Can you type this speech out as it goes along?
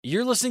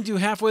You're listening to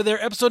Halfway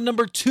There, episode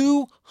number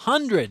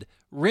 200.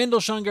 Randall,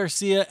 Sean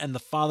Garcia, and the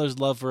Father's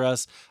love for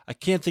us. I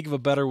can't think of a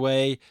better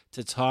way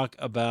to talk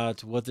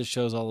about what this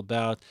show's all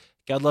about.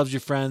 God loves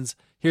you, friends.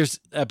 Here's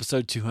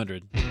episode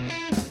 200.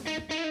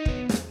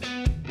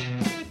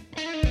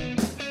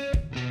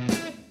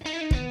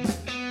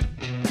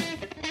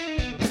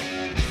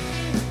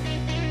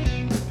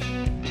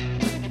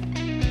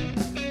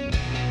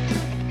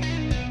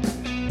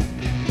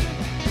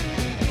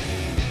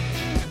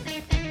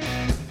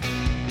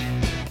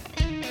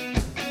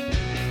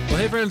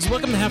 Hey friends,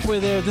 welcome to Halfway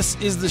There. This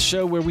is the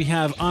show where we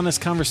have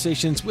honest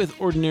conversations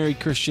with ordinary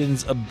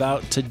Christians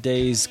about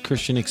today's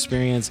Christian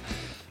experience.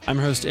 I'm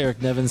your host,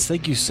 Eric Nevins.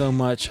 Thank you so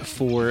much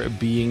for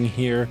being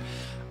here.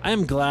 I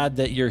am glad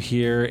that you're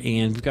here,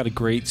 and we've got a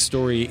great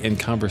story and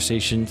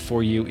conversation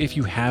for you. If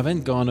you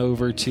haven't gone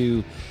over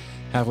to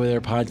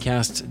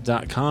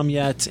halfwaytherepodcast.com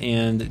yet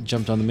and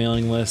jumped on the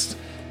mailing list,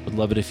 would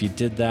love it if you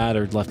did that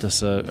or left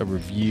us a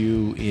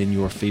review in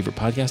your favorite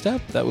podcast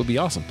app. That would be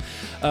awesome.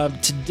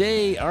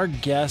 Today, our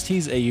guest,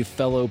 he's a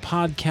fellow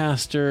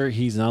podcaster.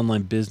 He's an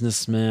online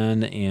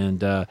businessman,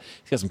 and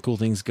he's got some cool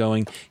things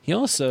going. He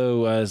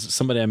also is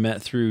somebody I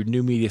met through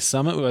New Media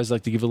Summit. We always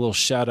like to give a little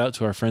shout out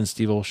to our friend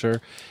Steve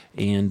Olsher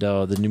and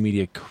the New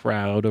Media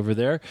crowd over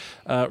there.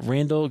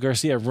 Randall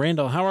Garcia.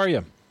 Randall, how are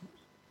you?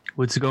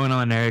 What's going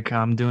on, Eric?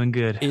 I'm doing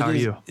good. How are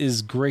you? It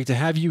is great to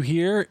have you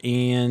here,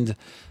 and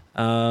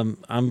I'm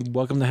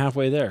welcome to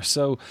Halfway There.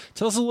 So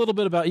tell us a little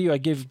bit about you. I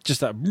gave just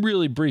that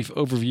really brief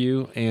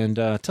overview, and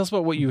tell us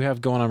about what you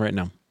have going on right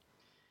now.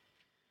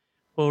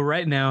 Well,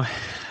 right now,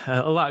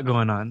 a lot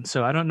going on.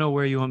 So I don't know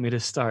where you want me to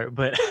start,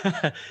 but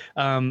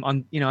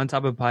on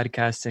top of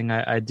podcasting,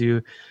 I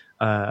do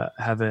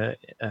have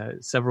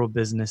several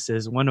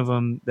businesses. One of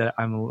them that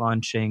I'm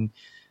launching,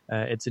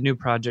 it's a new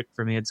project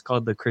for me. It's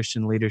called the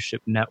Christian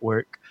Leadership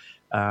Network.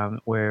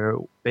 Where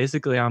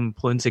basically I'm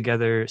pulling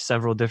together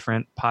several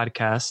different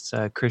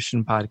podcasts,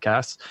 Christian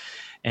podcasts,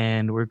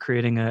 and we're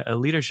creating a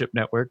leadership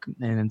network,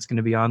 and it's going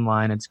to be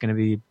online. It's going to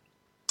be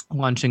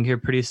launching here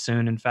pretty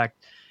soon. In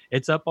fact,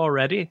 it's up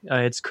already.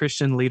 It's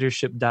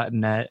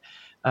christianleadership.net.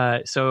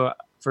 So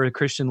for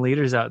Christian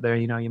leaders out there,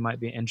 you might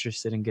be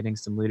interested in getting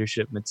some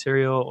leadership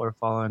material or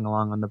following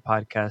along on the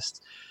podcast.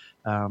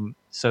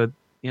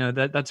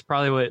 That's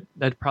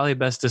probably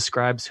best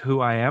describes who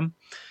I am.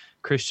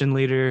 Christian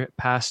leader,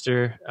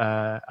 pastor.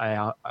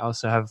 I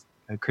also have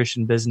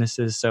Christian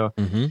businesses, so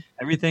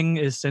everything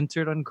is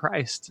centered on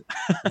Christ.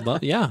 Well,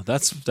 yeah,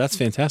 that's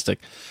fantastic.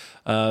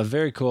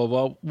 Very cool.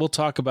 Well, we'll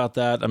talk about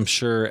that, I'm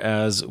sure,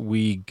 as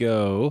we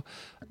go.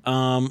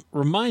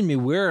 Remind me,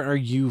 where are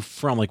you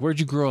from? Like,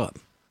 where'd you grow up?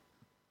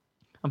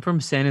 I'm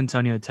from San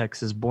Antonio,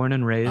 Texas, born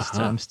and raised.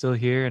 I'm still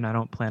here, and I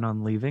don't plan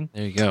on leaving.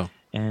 There you go.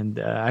 And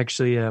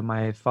actually,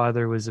 my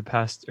father was a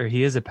pastor, or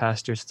he is a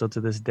pastor still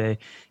to this day.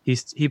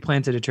 He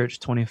planted a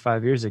church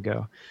 25 years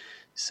ago,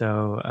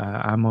 so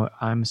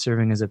I'm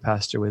serving as a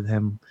pastor with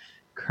him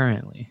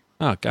currently.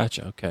 Oh,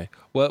 gotcha. Okay.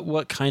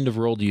 What kind of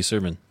role do you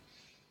serve in?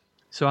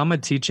 So I'm a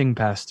teaching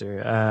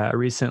pastor.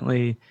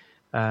 Recently,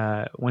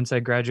 once I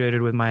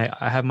graduated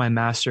I have my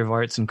Master of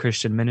Arts in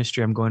Christian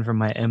Ministry. I'm going for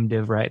my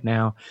MDiv right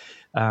now,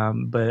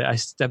 but I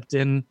stepped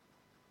in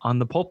on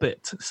the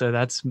pulpit. So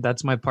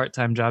that's my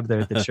part-time job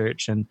there at the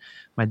church, and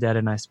my dad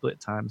and I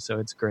split time. So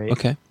it's great.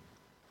 Okay.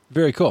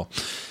 Very cool.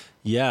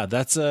 Yeah.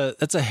 That's a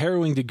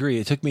harrowing degree.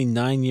 It took me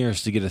 9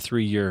 years to get a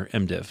 3-year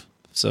MDiv.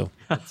 So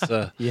it's,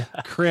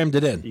 crammed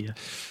it in. Yeah.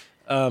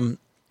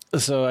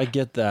 So I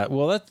get that.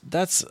 Well,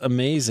 that's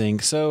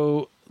amazing.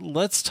 So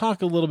let's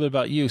talk a little bit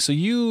about you. So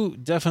you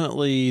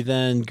definitely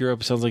then grew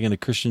up, sounds like, in a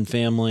Christian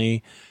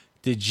family.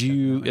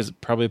 Is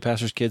probably a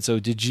pastor's kid. So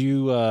did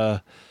you,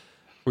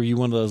 were you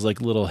one of those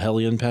like little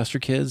hellion pastor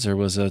kids, or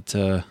was it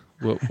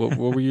what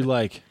were you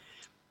like?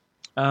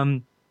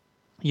 Early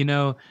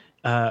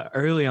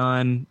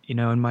on,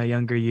 in my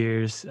younger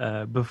years,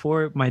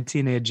 before my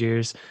teenage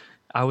years,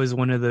 I was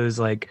one of those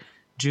like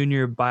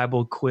junior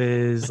Bible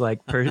quiz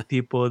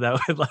people that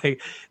would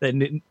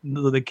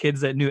the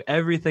kids that knew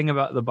everything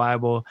about the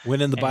Bible.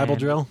 Went in the Bible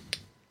drill.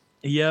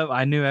 Yep,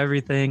 I knew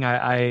everything.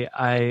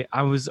 I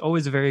was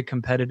always very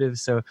competitive,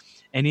 so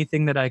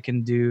anything that I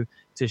can do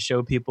to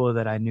show people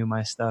that I knew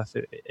my stuff,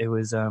 it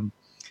was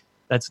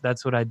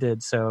that's what I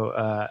did.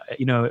 So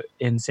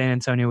in San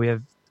Antonio we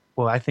have,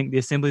 I think the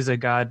Assemblies of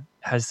God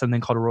has something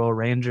called Royal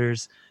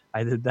Rangers.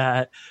 I did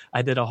that.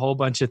 I did a whole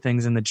bunch of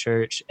things in the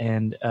church,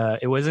 and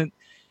it wasn't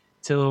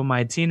till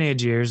my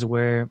teenage years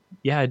where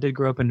I did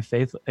grow up in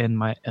faith in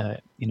my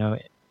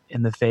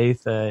in the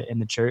faith in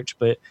the church,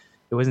 but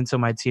it wasn't until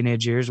my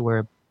teenage years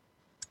where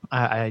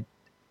I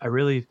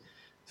really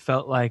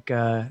felt like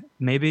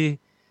maybe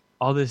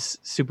all this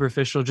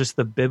superficial, just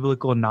the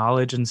biblical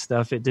knowledge and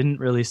stuff, it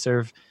didn't really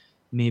serve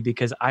me,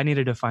 because I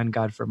needed to find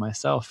God for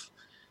myself.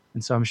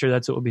 And so I'm sure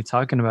that's what we'll be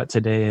talking about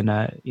today. And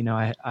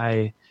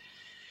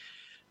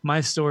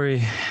my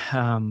story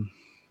kind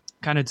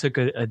of took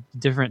a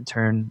different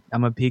turn.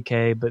 I'm a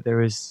PK, but there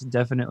was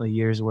definitely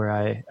years where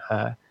I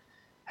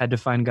had to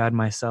find God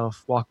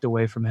myself, walked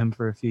away from him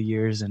for a few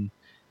years, and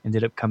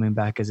ended up coming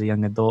back as a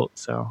young adult.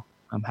 So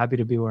I'm happy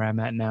to be where I'm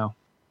at now.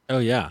 Oh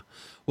yeah.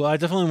 Well, I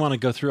definitely want to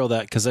go through all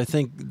that because I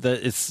think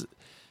that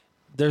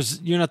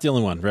you're not the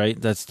only one, right?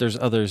 There's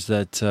others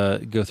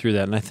that go through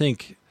that. And I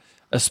think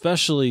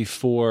especially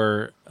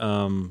for,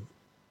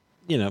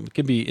 it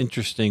can be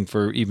interesting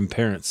for even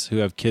parents who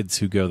have kids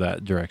who go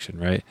that direction,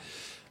 right?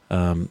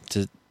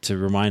 To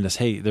remind us,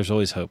 hey, there's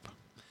always hope,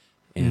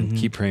 and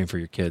keep praying for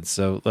your kids.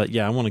 So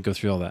I want to go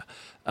through all that.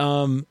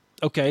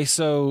 Okay.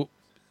 So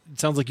it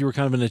sounds like you were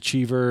kind of an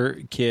achiever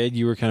kid.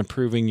 You were kind of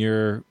proving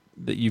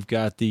that you've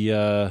got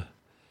the,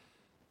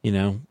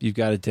 you've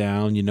got it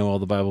down, all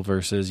the Bible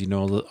verses,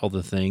 all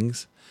the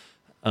things.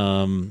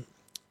 But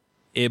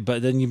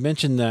then you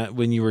mentioned that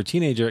when you were a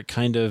teenager,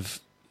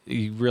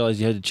 you realized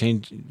you had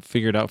to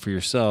figure it out for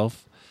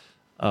yourself.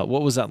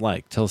 What was that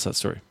like? Tell us that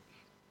story.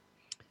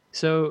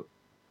 So,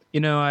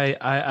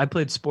 I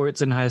played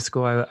sports in high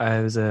school.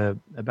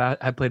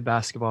 I played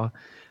basketball,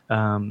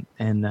 and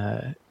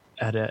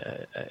at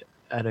a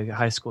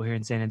high school here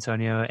in San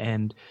Antonio,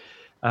 and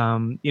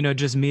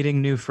just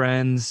meeting new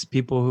friends,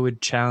 people who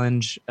would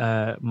challenge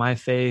my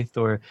faith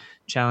or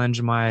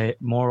challenge my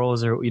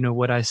morals or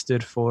what I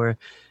stood for,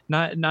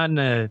 not in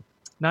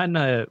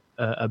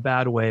a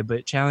bad way,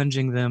 but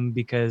challenging them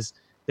because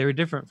they were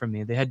different from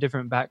me. They had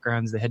different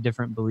backgrounds, they had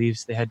different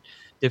beliefs, they had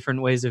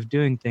different ways of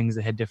doing things,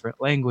 they had different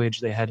language,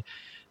 they had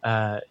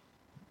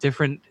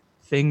different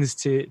things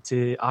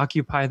to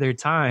occupy their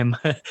time.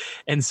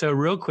 And so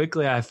real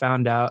quickly I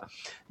found out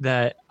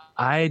that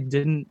I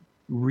didn't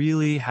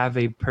really have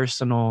a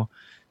personal,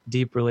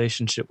 deep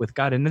relationship with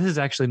God. And this is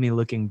actually me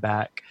looking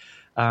back,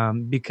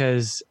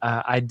 because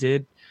I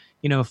did,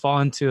 fall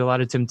into a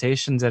lot of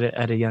temptations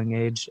at a young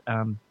age,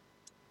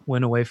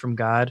 went away from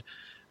God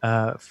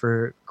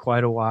for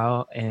quite a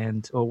while.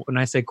 And when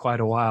I say quite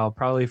a while,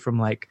 probably from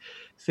like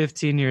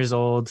 15 years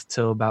old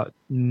till about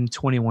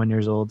 21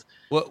 years old.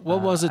 What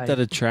was it that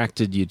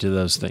attracted you to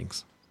those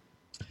things?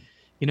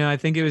 I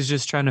think it was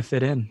just trying to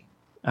fit in,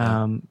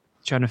 trying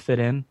to fit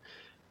in.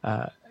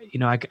 I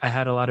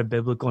had a lot of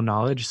biblical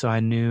knowledge, so I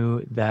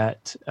knew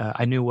that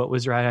I knew what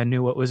was right, I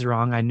knew what was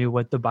wrong, I knew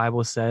what the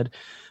Bible said.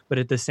 But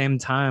at the same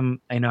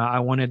time, I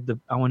wanted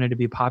to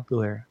be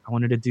popular. I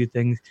wanted to do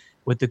things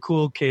what the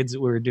cool kids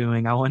were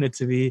doing. I wanted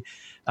to be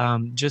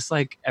just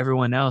like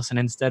everyone else. And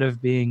instead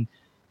of being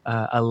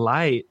a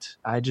light,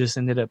 I just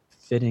ended up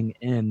fitting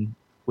in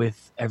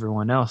with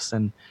everyone else.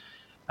 And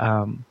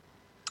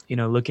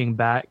looking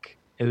back,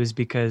 it was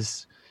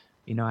because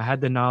I had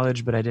the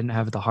knowledge, but I didn't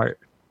have the heart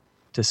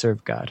to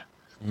serve God.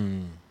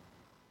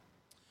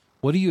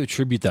 What do you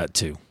attribute that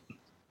to?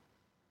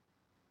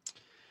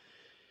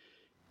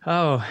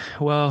 Oh,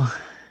 well,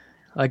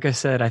 like I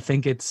said, I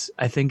think this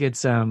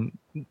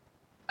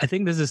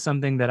is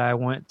something that I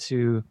want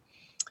to,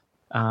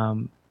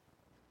 I'm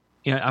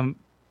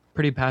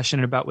pretty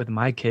passionate about with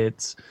my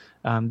kids.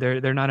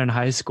 They're not in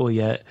high school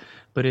yet,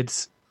 but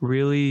it's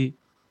really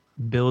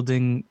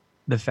building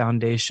the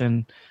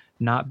foundation,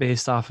 not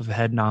based off of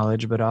head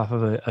knowledge, but off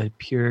of a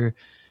pure,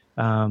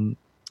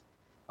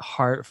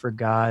 heart for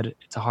God.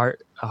 It's a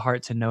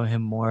heart to know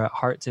Him more, a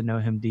heart to know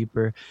Him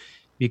deeper.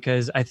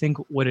 Because I think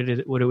what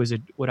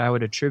I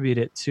would attribute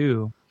it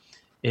to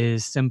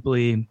is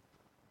simply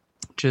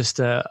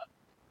just a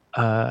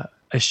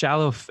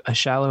shallow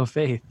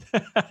faith.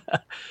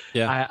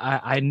 Yeah.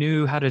 I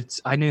knew how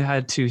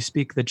to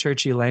speak the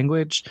churchy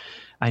language.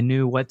 I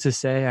knew what to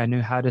say. I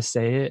knew how to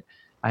say it.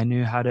 I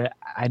knew how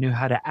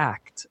to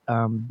act.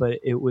 But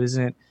it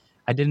wasn't.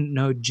 I didn't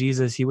know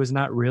Jesus. He was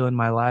not real in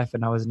my life,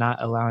 and I was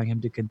not allowing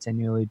Him to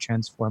continually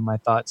transform my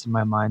thoughts and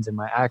my minds and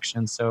my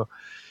actions. So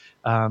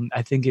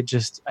I think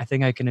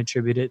I can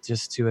attribute it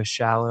just to a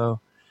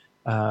shallow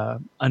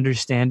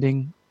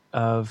understanding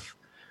of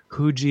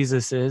who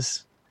Jesus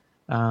is,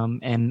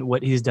 and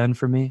what He's done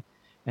for me,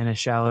 and a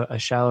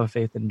shallow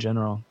faith in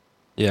general.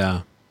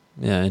 Yeah.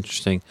 Yeah.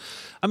 Interesting.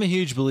 I'm a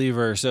huge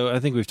believer. So I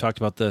think we've talked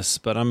about this,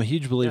 but I'm a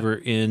huge believer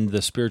in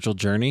the spiritual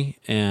journey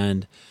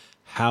and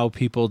how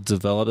people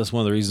develop. That's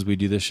one of the reasons we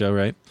do this show.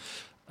 Right.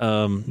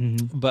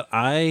 But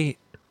I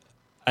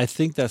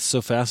think that's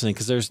so fascinating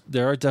because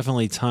there are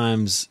definitely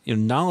times,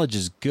 knowledge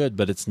is good,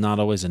 but it's not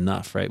always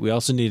enough, right? We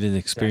also need an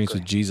experience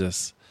with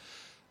Jesus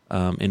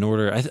in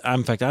order.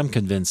 In fact, I'm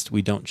convinced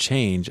we don't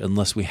change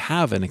unless we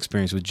have an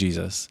experience with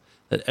Jesus.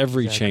 That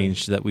every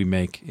change that we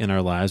make in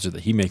our lives, or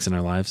that He makes in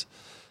our lives,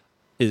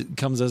 it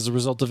comes as a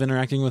result of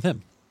interacting with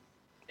Him.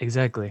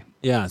 Exactly.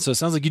 Yeah. So it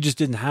sounds like you just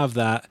didn't have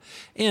that,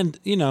 and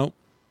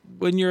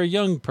when you're a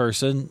young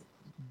person,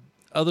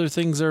 other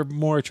things are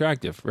more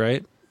attractive,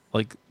 right?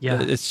 Like,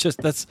 it's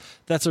just, that's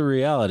a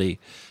reality.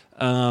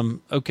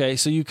 Okay.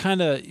 So you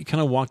kind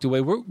of walked away.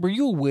 Were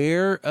you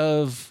aware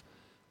of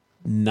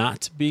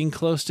not being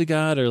close to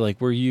God, or like,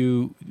 did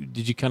you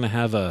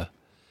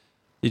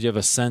have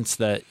a sense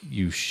that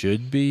you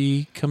should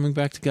be coming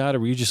back to God, or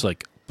were you just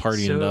like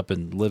partying it up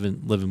and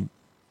living?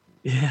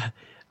 Yeah.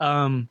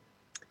 I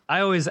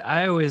always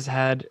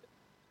had,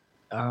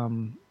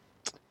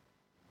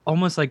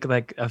 almost like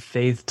a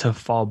faith to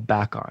fall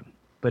back on.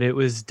 but it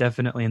was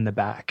definitely in the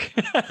back.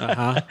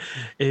 Uh-huh.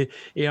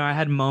 I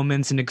had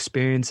moments and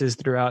experiences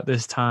throughout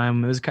this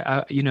time. It was,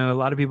 a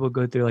lot of people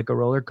go through like a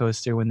roller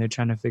coaster when they're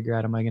trying to figure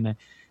out, am I going to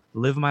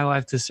live my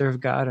life to serve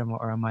God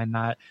or am I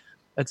not?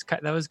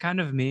 That was kind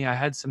of me. I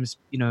had some,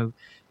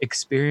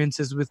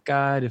 experiences with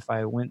God. If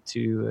I went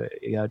to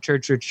a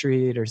church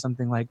retreat or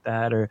something like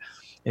that, or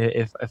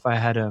if I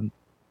had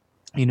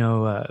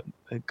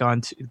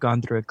gone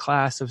through a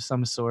class of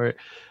some sort,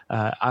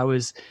 I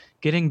was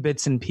getting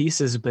bits and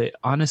pieces. But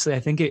honestly, I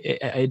think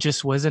it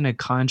just wasn't a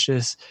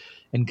conscious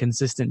and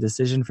consistent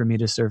decision for me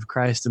to serve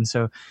Christ. And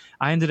so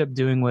I ended up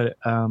doing what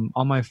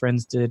all my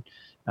friends did,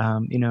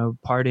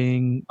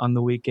 partying on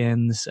the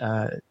weekends,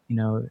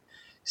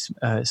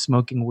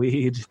 smoking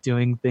weed,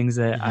 doing things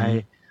that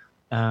I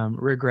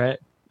regret,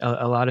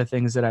 a lot of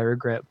things that I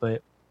regret.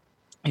 But,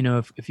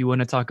 if you want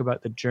to talk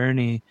about the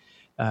journey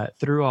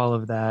through all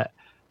of that,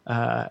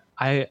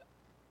 I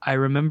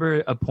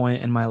remember a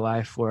point in my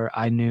life where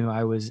I knew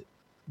I was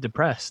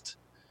depressed,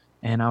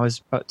 and I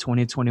was about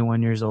 20,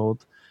 21 years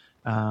old.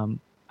 I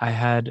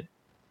had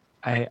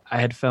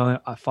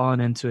fallen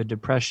into a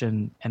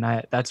depression,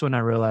 and that's when I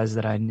realized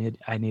that I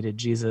needed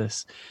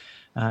Jesus,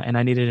 and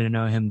I needed to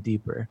know him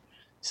deeper.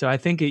 So I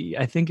think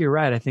you're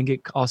right. I think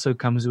it also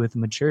comes with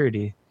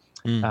maturity,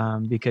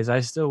 because I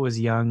still was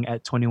young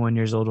at 21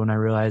 years old when I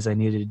realized I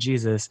needed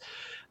Jesus,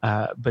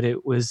 but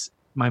it was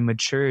my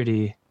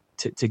maturity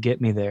to get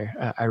me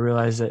there. I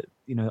realized that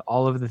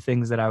all of the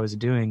things that I was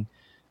doing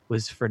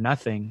was for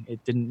nothing.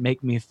 It didn't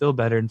make me feel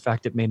better. In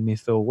fact, it made me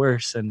feel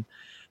worse. And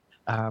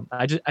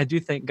I do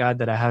thank God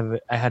that I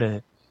had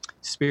a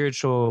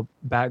spiritual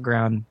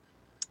background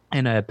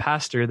and a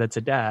pastor that's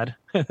a dad,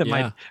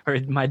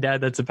 my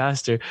dad that's a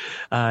pastor,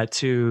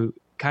 to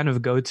kind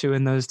of go to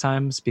in those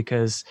times,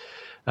 because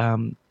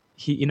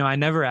he, I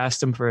never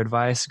asked him for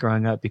advice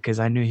growing up because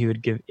I knew he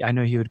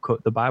would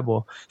quote the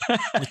Bible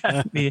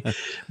at me.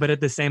 But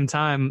at the same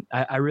time,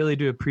 I really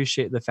do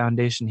appreciate the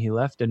foundation he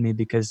left in me,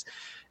 because,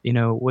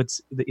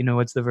 what's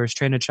the verse?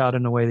 Train a child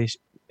in a way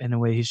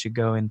he should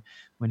go, and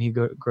when he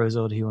grows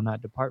old, he will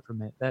not depart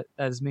from it. That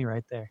is me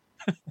right there.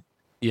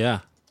 Yeah.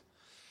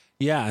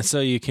 Yeah. So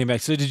you came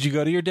back. So did you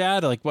go to your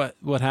dad? Like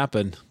what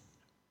happened?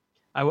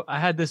 I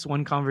had this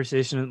one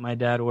conversation with my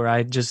dad where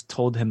I just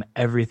told him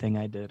everything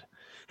I did.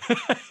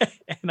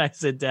 And I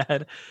said,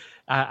 Dad,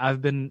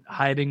 I've been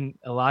hiding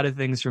a lot of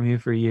things from you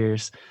for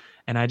years.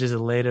 And I just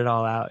laid it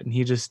all out. And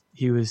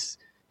he was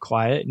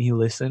quiet and he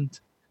listened,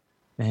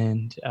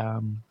 and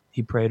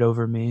he prayed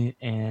over me,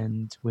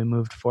 and we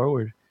moved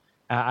forward.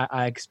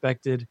 I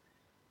expected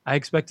a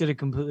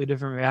completely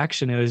different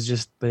reaction. It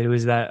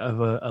was that of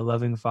a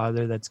loving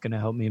father that's going to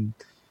help me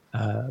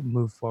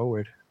move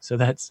forward. So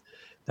that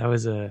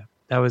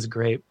was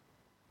great.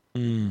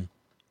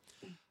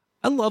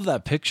 I love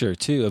that picture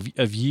too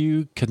of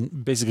you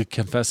basically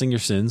confessing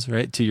your sins,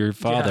 right, to your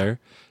father,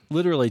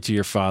 literally to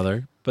your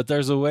father. But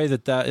there's a way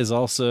that is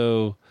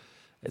also,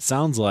 it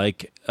sounds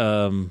like,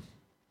 if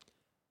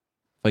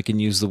I can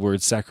use the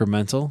word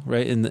sacramental,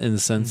 right, in the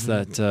sense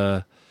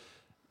that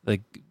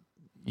like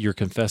you're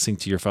confessing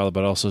to your father,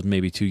 but also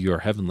maybe to your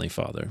heavenly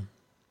Father.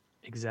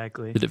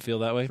 Exactly. Did it feel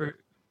that way?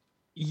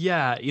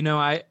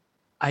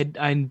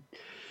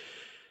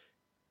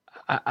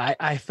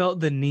 I felt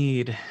the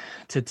need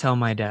to tell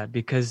my dad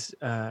because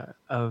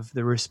of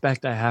the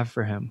respect I have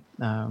for him,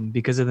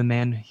 because of the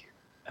man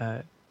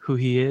who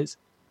he is,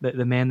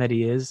 the man that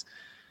he is,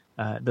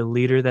 the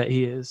leader that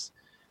he is.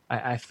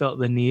 I felt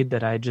the need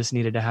that I just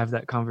needed to have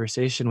that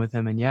conversation with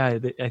him. And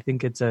I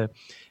think it's a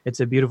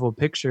beautiful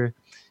picture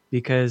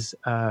because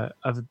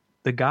of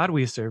the God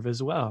we serve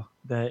as well,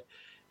 that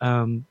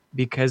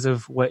because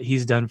of what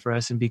he's done for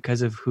us and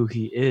because of who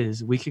he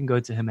is, we can go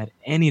to him at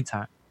any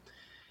time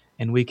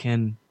and we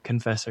can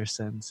confess our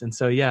sins. And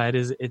so,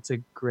 it's a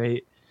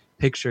great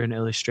picture and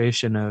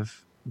illustration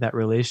of that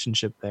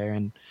relationship there.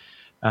 And,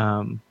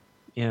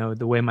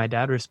 the way my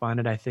dad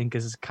responded, I think,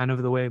 is kind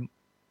of the way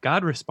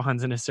God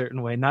responds in a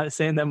certain way. Not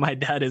saying that my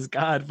dad is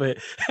God, but,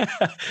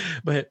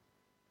 but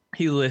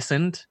he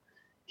listened,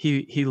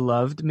 he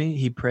loved me,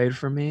 he prayed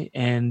for me,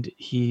 and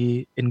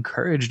he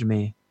encouraged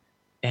me.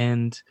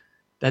 And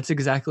that's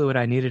exactly what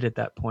I needed at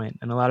that point.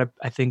 And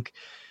I think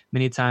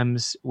many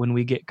times when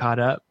we get caught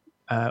up,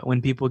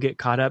 when people get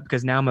caught up,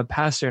 because now I'm a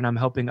pastor and I'm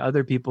helping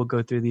other people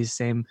go through these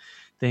same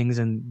things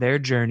and their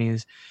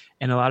journeys.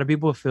 And a lot of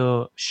people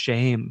feel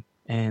shame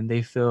and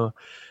they feel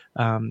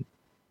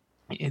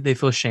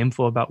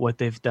shameful about what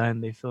they've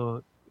done. They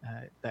feel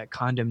that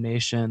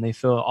condemnation. They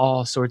feel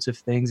all sorts of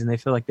things, and they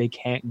feel like they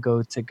can't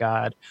go to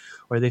God,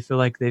 or they feel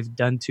like they've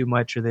done too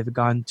much, or they've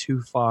gone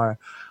too far,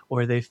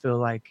 or they feel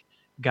like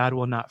God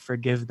will not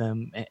forgive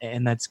them.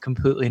 And that's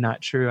completely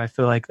not true. I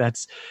feel like I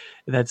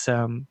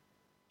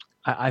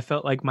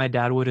felt like my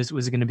dad was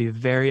going to be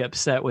very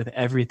upset with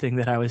everything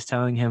that I was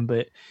telling him,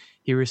 but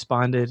he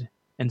responded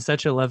in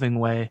such a loving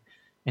way,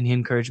 and he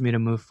encouraged me to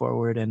move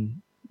forward,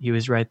 and he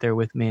was right there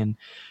with me. And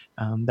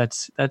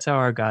that's how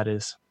our God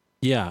is.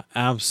 Yeah,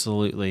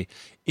 absolutely.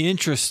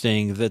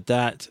 Interesting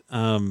that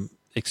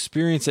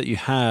experience that you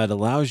had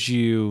allows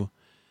you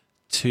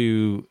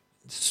to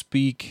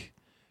speak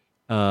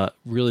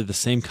really the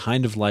same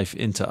kind of life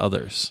into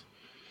others.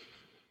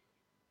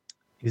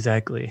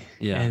 Exactly.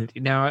 Yeah. And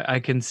now I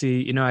can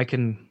see,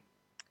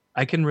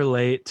 I can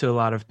relate to a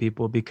lot of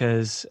people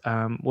because,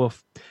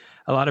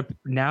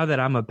 now that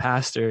I'm a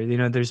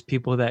pastor, there's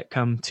people that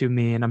come to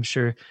me, and I'm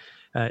sure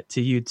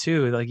to you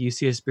too, like you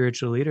see a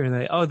spiritual leader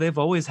and they've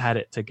always had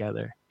it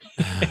together.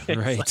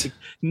 Right. Like,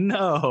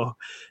 no.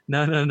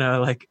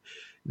 Like,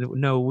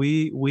 no,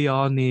 we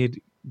all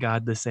need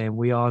God the same.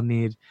 We all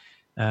need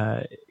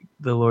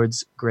the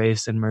Lord's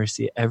grace and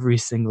mercy every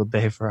single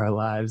day for our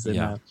lives.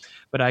 And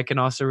but I can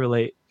also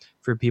relate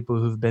for people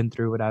who've been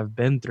through what I've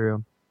been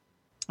through.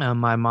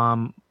 My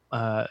mom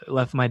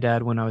left my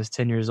dad when I was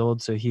 10 years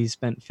old, so he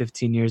spent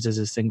 15 years as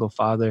a single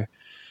father,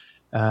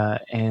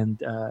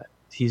 and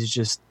he's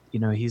just,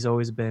 he's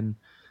always been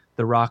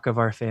the rock of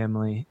our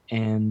family.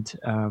 And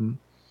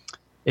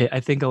I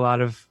think a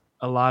lot of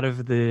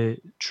the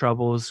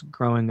troubles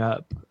growing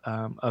up,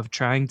 of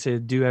trying to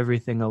do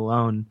everything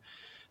alone,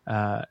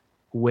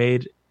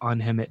 weighed on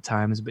him at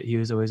times, but he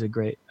was always a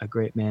great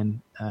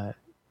man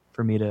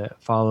for me to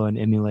follow and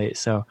emulate.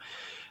 So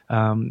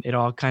it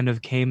all kind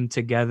of came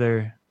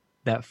together,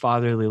 that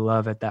fatherly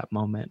love at that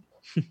moment.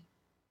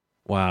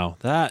 Wow,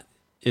 that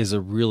is a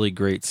really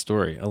great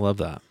story. I love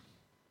that.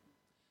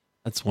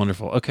 That's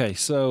wonderful. Okay,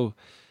 so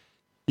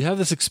you have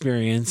this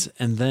experience,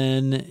 and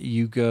then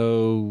you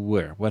go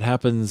where? What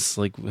happens?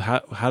 Like,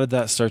 how did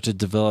that start to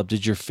develop?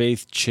 Did your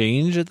faith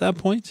change at that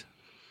point?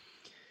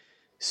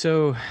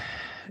 So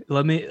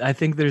I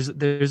think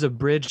there's a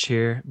bridge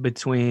here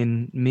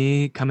between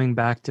me coming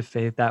back to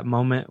faith, that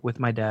moment with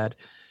my dad.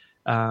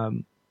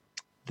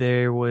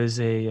 There was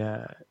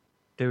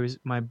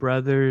my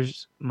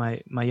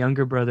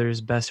younger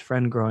brother's best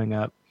friend growing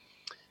up.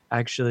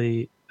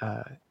 Actually,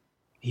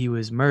 he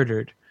was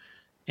murdered,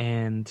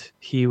 and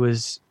he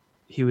was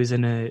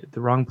in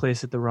the wrong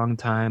place at the wrong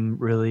time.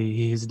 Really,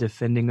 he's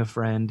defending a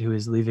friend who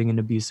is leaving an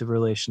abusive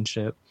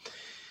relationship,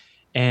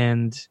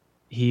 and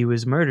he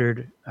was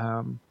murdered.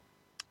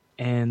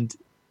 And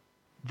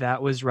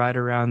that was right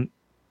around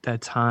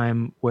that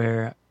time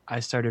where I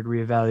started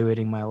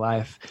reevaluating my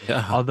life.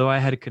 Yeah. Although I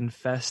had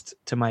confessed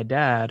to my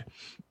dad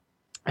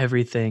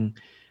everything,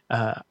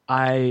 that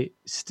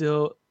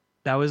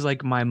was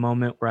like my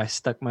moment where I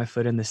stuck my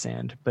foot in the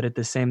sand. But at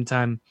the same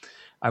time,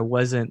 I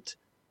wasn't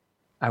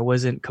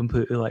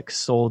completely like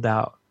sold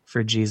out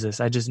for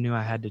Jesus. I just knew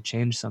I had to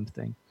change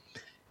something.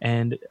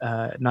 And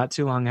not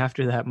too long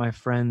after that, my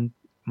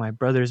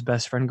brother's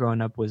best friend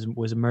growing up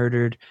was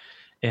murdered.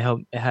 It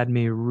had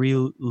me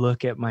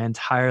re-look at my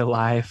entire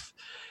life.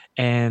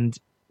 And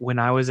when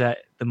I was at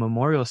the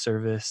memorial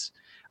service,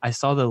 I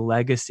saw the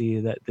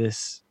legacy that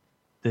this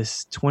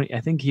 20,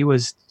 I think he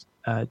was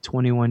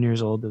 21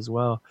 years old as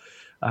well.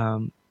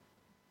 I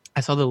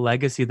saw the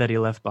legacy that he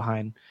left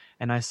behind,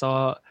 and I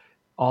saw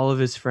all of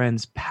his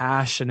friends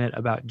passionate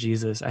about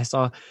Jesus. I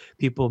saw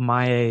people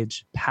my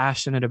age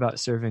passionate about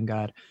serving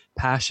God,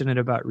 passionate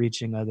about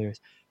reaching others,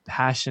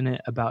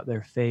 passionate about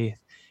their faith.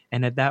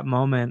 And at that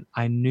moment,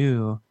 I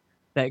knew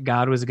that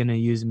God was going to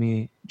use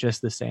me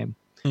just the same.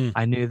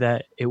 I knew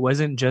that it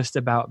wasn't just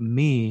about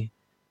me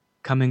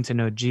coming to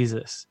know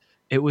Jesus.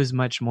 It was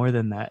much more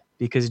than that,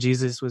 because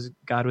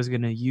God was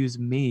going to use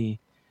me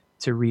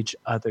to reach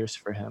others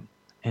for him,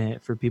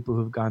 and for people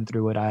who've gone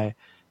through what I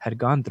had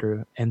gone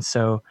through. And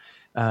so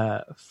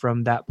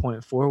from that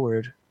point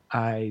forward,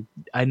 I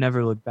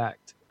never looked back.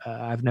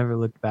 I've never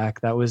looked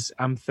back.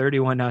 I'm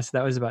 31 now, so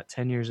that was about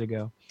 10 years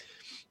ago.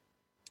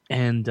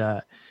 And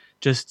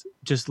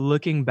just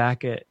looking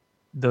back at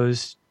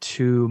those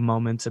two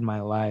moments in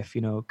my life,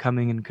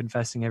 coming and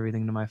confessing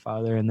everything to my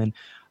father, and then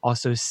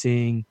also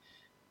seeing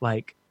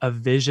like a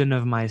vision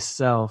of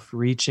myself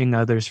reaching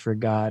others for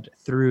God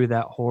through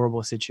that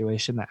horrible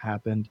situation that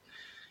happened.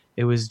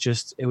 It was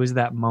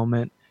that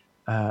moment.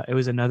 It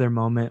was another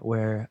moment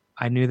where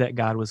I knew that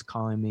God was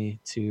calling me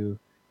to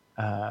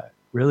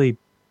really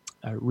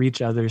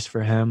reach others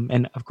for him.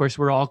 And of course,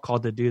 we're all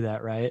called to do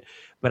that, right?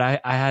 But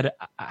I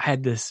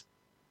had this,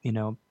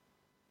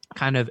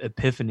 kind of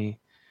epiphany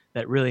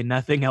that really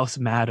nothing else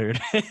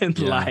mattered in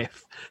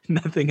life.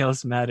 Nothing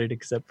else mattered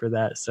except for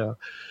that. So,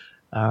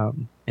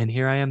 and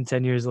here I am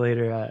 10 years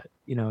later,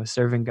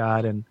 serving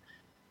God and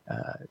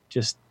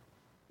just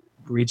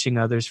reaching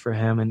others for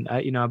him. And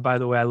by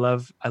the way, I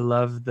love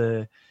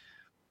the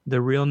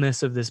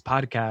realness of this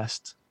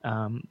podcast.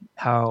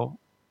 How,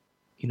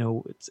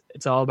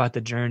 it's all about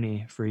the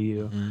journey for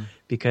you,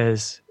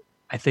 because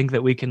I think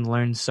that we can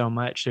learn so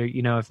much. Or,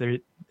 if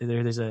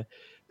there's a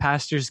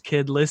pastor's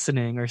kid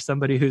listening, or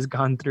somebody who's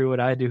gone through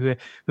what I do,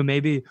 who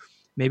maybe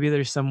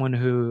there's someone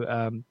who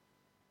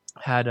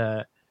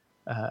had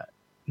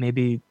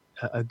maybe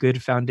a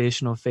good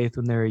foundational faith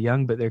when they were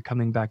young, but they're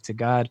coming back to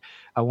God.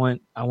 I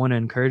want to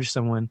encourage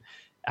someone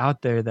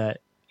out there that,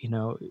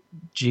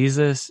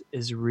 Jesus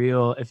is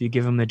real. If you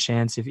give him the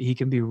chance, if he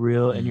can be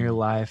real in your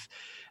life,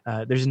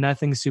 there's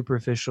nothing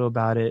superficial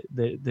about it.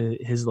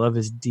 His love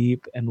is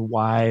deep and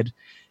wide,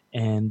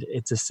 and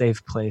it's a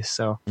safe place.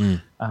 So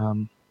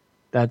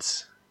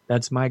that's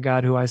that's my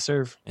God who I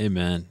serve.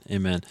 Amen.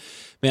 Amen.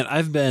 Man,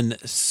 I've been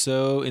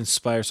so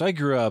inspired. So I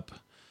grew up,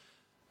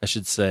 I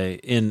should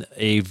say, in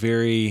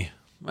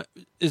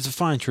it's a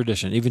fine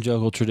tradition,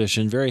 evangelical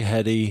tradition, very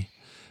heady,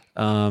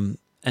 and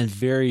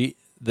the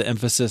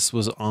emphasis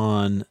was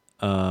on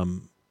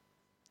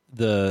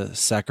the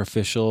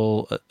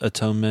sacrificial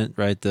atonement,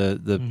 right?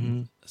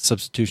 The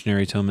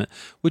substitutionary atonement,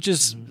 which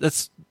is,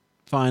 that's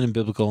fine and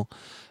biblical.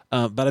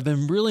 But I've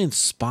been really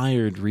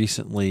inspired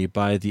recently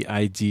by the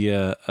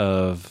idea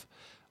of,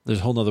 there's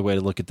a whole other way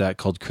to look at that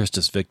called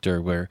Christus Victor,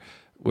 where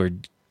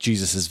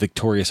Jesus is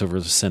victorious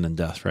over sin and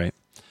death, right?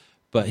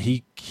 But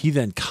he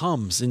then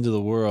comes into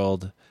the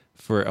world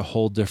for a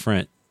whole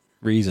different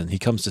reason. He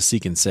comes to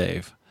seek and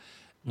save.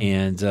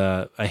 And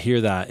I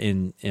hear that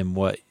in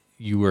what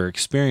you were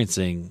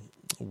experiencing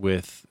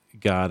with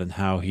God, and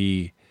how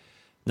he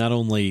not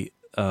only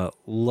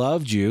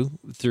loved you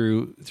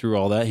through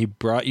all that, he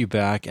brought you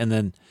back and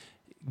then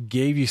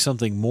gave you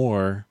something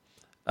more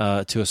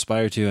to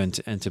aspire to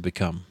and to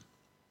become.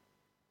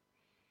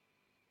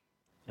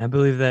 I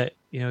believe that,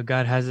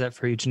 God has that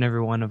for each and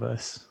every one of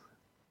us,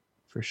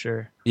 for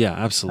sure. Yeah,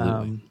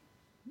 absolutely.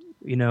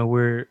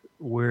 We're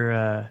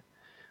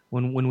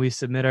when we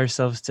submit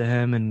ourselves to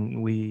him,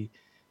 and we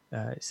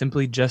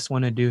simply just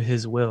want to do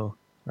his will,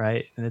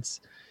 right? And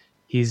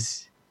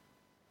he's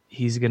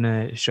going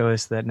to show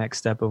us that next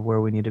step of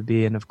where we need to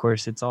be. And of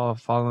course, it's all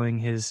following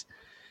his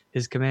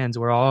commands.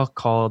 We're all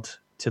called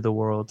to the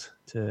world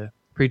to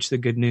preach the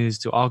good news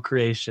to all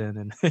creation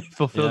and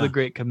fulfill the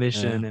Great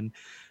Commission and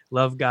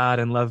love God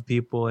and love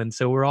people. And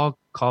so we're all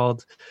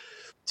called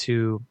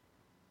to,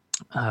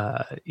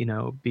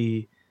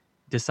 be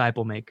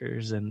disciple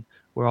makers, and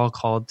we're all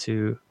called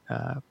to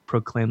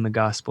proclaim the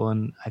gospel.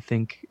 And I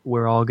think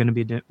we're all going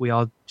to we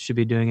all should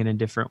be doing it in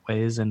different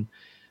ways. And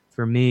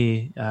for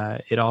me,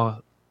 it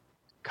all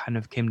kind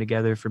of came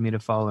together for me to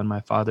follow in my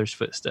Father's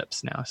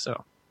footsteps now.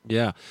 So,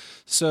 yeah.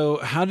 So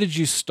how did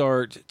you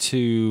start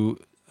to,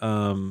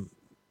 learn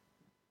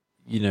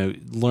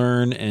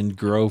and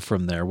grow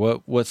from there?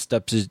 What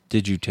steps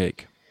did you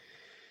take?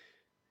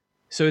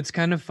 So it's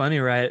kind of funny,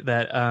 right?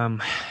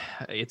 That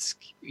it's,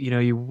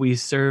 we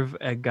serve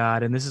a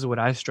God, and this is what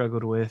I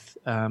struggled with,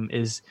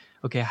 is,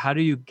 okay, how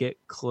do you get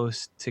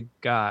close to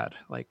God?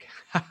 Like,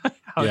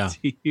 how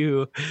do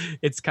you,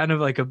 it's kind of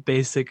like a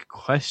basic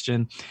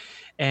question.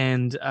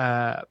 And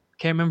can't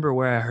remember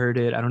where I heard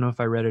it. I don't know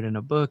if I read it in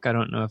a book. I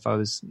don't know if I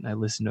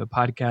listened to a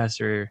podcast,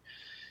 or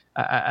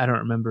I don't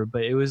remember,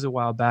 but it was a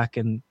while back.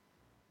 And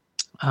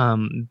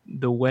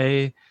the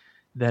way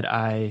that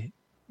I,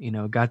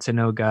 got to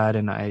know God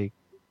and I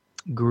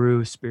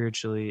grew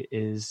spiritually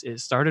is it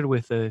started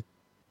with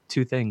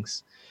two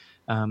things.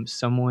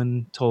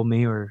 Someone told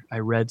me, or I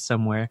read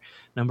somewhere,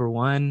 number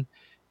one,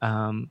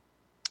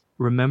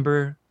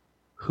 remember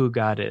who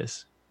God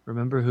is.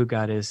 Remember who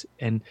God is.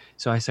 And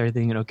so I started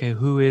thinking, okay,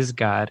 who is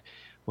God?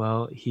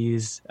 Well,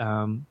 he's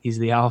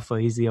the Alpha,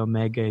 he's the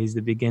Omega, he's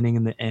the beginning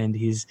and the end.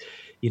 He's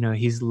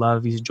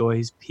love, he's joy,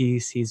 he's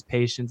peace, he's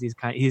patience, he's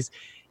kind.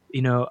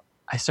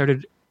 I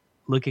started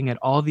looking at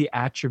all the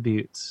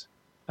attributes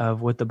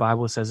of what the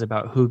Bible says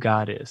about who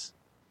God is.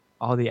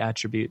 All the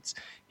attributes.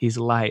 He's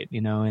light,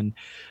 and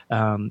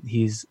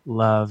he's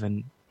love,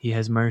 and he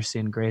has mercy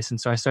and grace.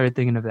 And so I started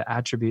thinking of the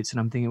attributes, and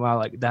I'm thinking, wow,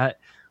 like that,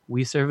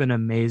 we serve an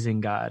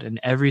amazing God, and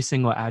every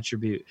single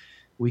attribute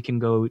we can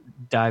go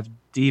dive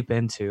deep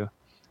into,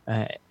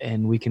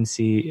 and we can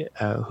see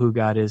who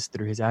God is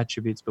through his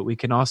attributes. But we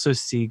can also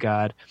see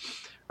God,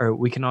 or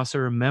we can also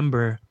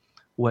remember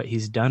what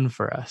he's done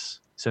for us.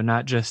 So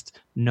not just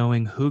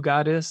knowing who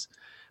God is,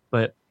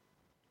 but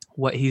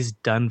what he's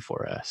done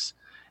for us,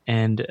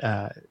 and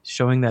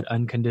showing that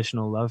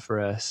unconditional love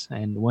for us,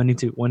 and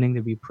wanting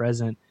to be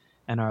present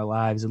in our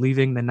lives,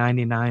 leaving the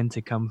 99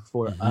 to come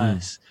for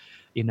us,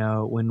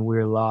 when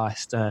we're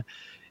lost. That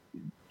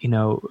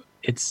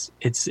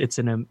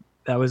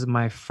was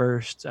my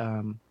first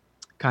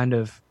kind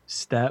of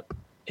step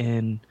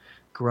in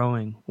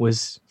growing,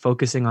 was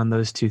focusing on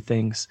those two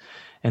things.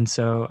 And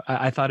so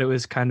I thought it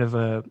was kind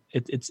of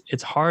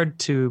it's hard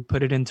to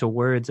put it into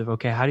words of,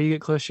 okay, how do you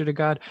get closer to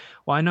God?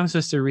 Well, I know I'm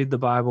supposed to read the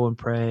Bible and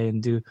pray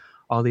and do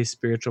all these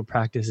spiritual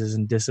practices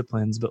and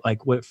disciplines, but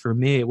like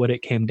what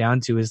it came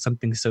down to is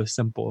something so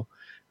simple,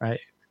 right?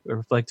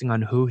 Reflecting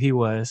on who he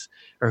was,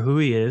 or who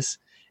he is,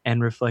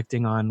 and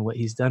reflecting on what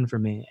he's done for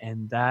me.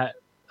 And that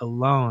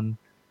alone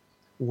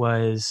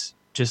was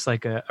just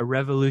like a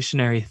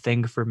revolutionary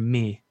thing for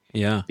me.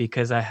 Yeah.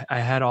 Because I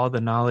had all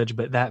the knowledge,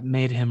 but that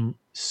made him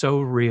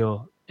so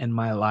real in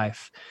my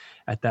life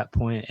at that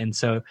point. And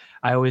so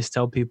I always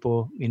tell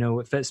people,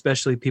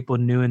 especially people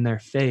new in their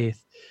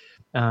faith,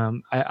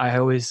 I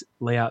always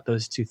lay out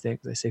those two things.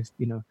 I say,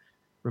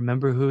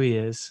 remember who he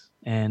is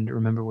and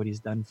remember what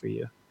he's done for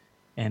you.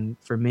 And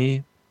for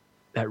me,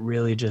 that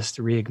really just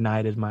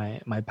reignited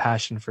my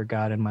passion for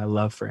God and my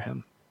love for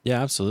him.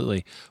 Yeah,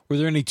 absolutely. Were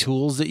there any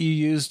tools that you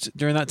used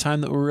during that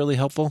time that were really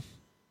helpful?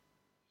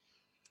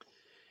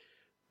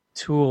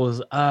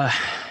 Tools. I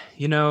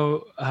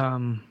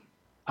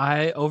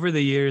over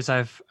the years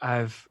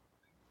I've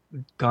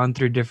gone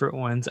through different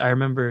ones. I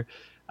remember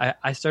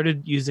I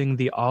started using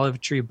the Olive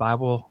Tree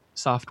Bible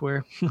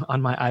software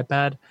on my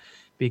iPad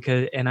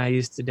and I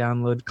used to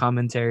download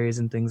commentaries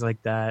and things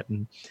like that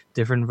and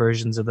different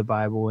versions of the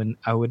Bible. And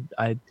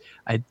I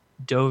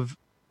dove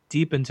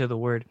deep into the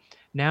word.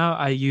 Now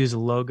I use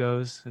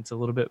Logos. It's a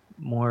little bit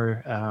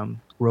more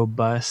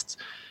robust.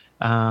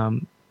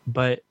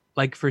 But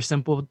like for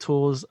simple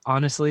tools,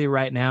 honestly,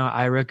 right now,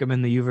 I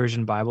recommend the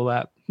YouVersion Bible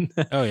app.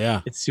 Oh,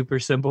 yeah. It's super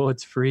simple.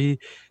 It's free.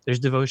 There's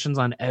devotions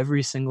on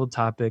every single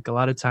topic. A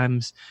lot of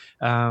times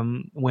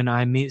when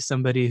I meet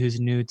somebody who's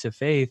new to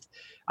faith,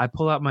 I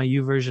pull out my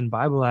YouVersion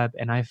Bible app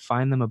and I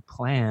find them a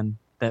plan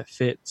that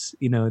fits,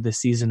 the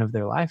season of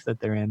their life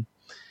that they're in.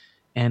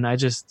 And I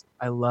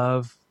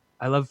love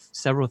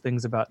several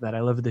things about that. I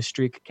love the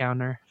streak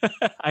counter.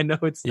 I know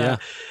it's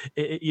not,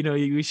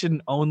 we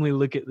shouldn't only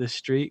look at the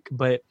streak,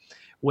 but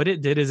what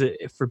it did is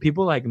for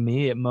people like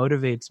me, it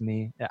motivates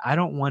me. I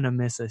don't want to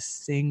miss a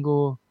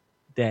single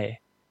day.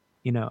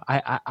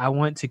 I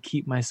want to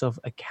keep myself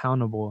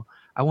accountable.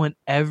 I want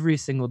every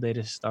single day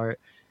to start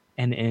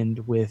and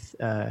end with,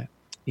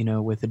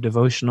 with a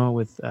devotional,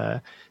 with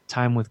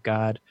time with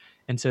God.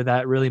 And so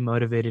that really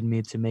motivated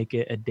me to make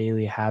it a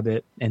daily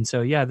habit. And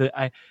so,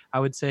 I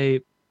would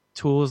say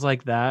tools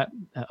like that,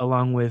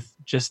 along with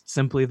just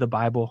simply the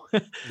Bible.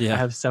 Yeah. I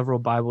have several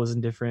Bibles in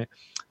different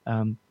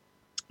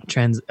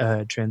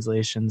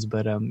translations,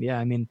 but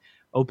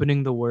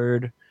opening the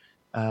Word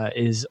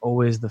is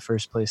always the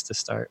first place to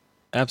start.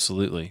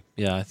 Absolutely.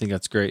 Yeah, I think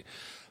that's great.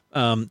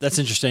 That's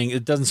interesting.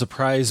 It doesn't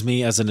surprise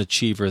me as an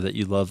achiever that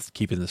you love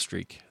keeping the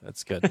streak.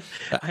 That's good.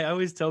 I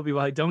always tell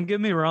people, don't get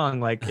me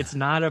wrong, it's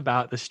not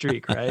about the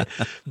streak, right?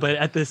 But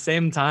at the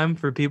same time,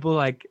 for people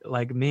like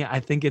me, I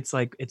think it's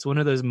one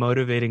of those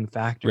motivating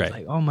factors. Right.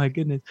 Like, oh my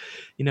goodness,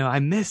 I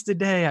missed a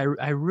day.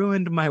 I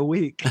ruined my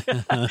week.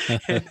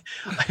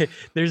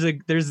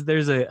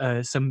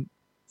 There's some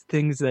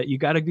things that you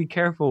got to be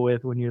careful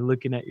with when you're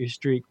looking at your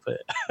streak.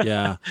 But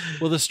yeah,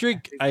 well, the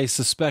streak, I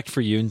suspect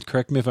for you, and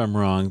correct me if I'm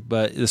wrong,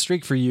 but the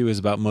streak for you is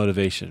about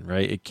motivation,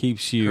 right? It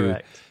keeps you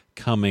Correct.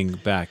 Coming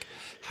back.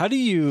 How do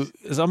you,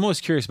 as I'm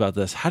always curious about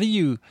this, how do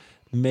you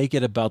make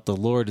it about the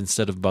Lord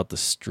instead of about the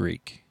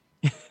streak?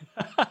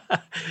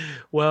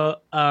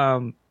 Well,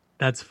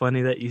 that's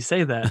funny that you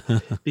say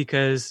that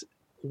because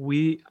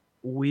we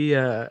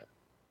my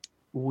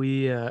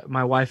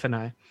wife and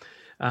I,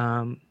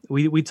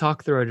 we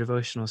talk through our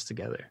devotionals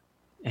together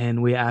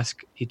and we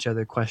ask each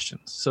other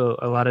questions. So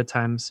a lot of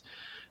times,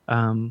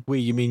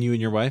 you mean you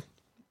and your wife?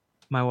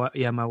 My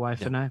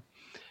wife and I,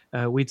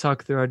 we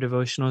talk through our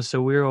devotionals.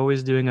 So we're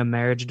always doing a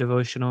marriage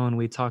devotional and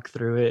we talk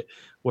through it.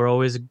 We're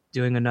always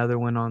doing another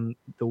one on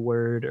the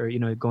Word or,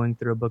 going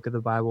through a book of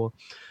the Bible.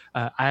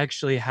 I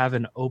actually have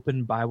an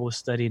open Bible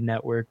study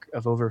network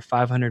of over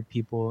 500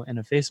 people in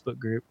a Facebook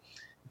group.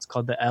 It's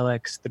called the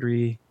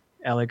LX3.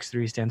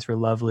 LX3 stands for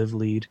Love, Live,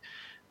 Lead.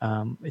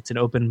 It's an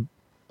open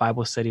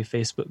Bible study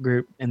Facebook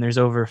group, and there's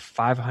over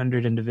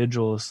 500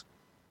 individuals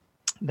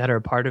that are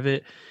a part of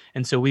it.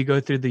 And so we go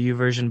through the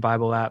YouVersion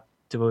Bible app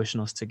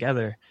devotionals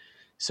together.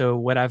 So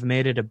what I've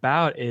made it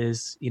about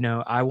is,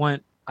 I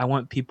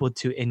want people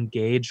to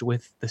engage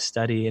with the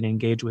study and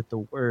engage with the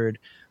Word,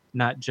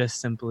 not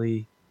just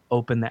simply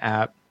open the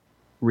app,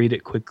 read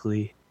it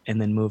quickly, and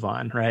then move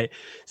on, right?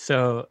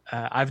 So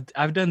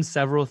I've done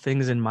several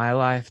things in my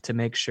life to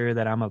make sure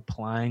that I'm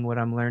applying what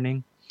I'm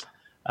learning.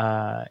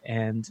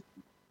 And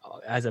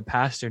as a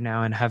pastor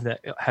now and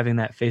having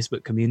that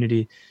Facebook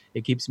community,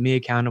 it keeps me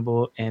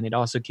accountable, and it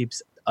also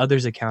keeps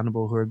others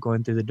accountable who are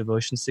going through the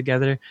devotions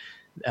together,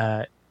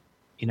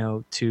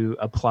 to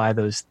apply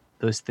those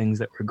things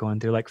that we're going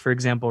through. Like, for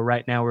example,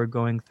 right now we're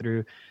going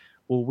through,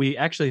 we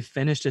actually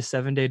finished a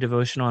 7-day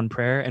devotional on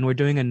prayer, and we're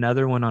doing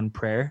another one on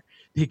prayer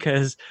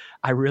because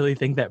I really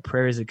think that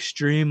prayer is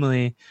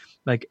extremely,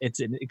 it's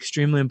an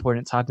extremely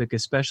important topic,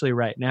 especially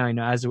right now,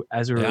 as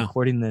we're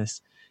recording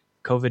this,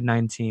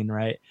 COVID-19,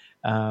 right?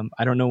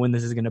 I don't know when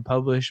this is going to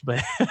publish,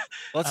 but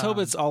let's hope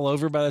it's all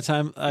over by the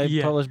time I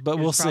publish, but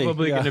we'll see. It's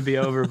probably going to be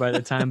over by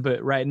the time,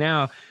 but right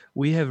now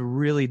we have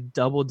really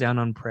doubled down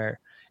on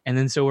prayer. And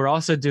then, so we're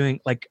also doing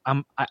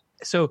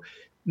so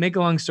make a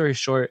long story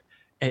short,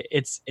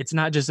 it's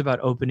not just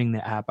about opening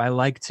the app. I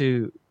like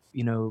to,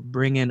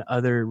 bring in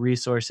other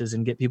resources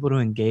and get people to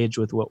engage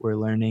with what we're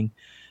learning.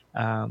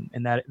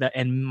 And that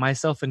and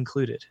myself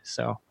included.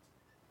 So,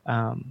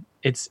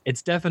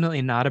 it's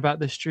definitely not about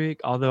the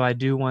streak, although I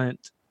do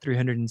want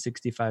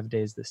 365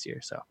 days this year.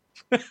 So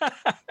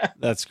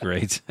that's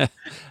great.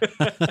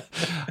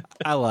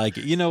 I like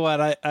it. You know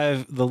what?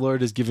 The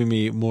Lord is giving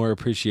me more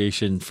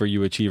appreciation for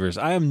you achievers.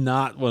 I am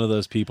not one of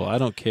those people. I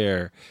don't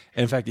care.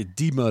 In fact, it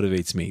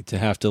demotivates me to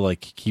have to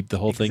keep the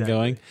whole thing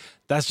going.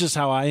 That's just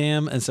how I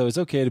am. And so it's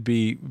okay to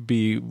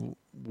be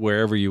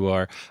wherever you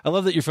are. I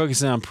love that you're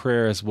focusing on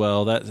prayer as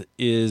well. That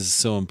is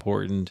so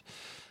important.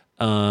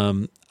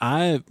 One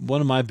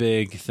of my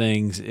big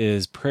things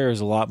is prayer is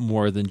a lot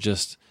more than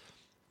just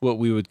what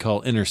we would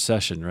call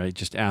intercession, right?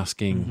 Just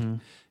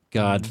asking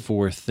God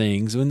for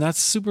things. And that's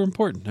super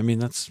important. I mean,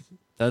 that's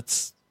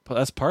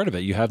that's part of it.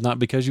 You have not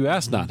because you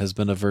ask not has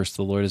been a verse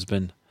the Lord has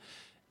been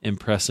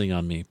impressing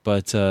on me.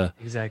 But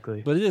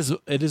exactly. But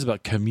it is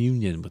about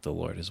communion with the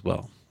Lord as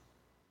well.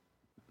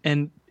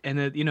 And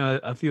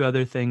a few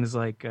other things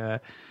like doing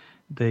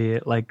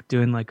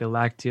like a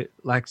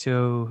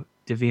lactio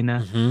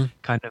divina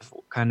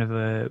kind of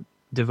a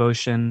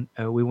devotion.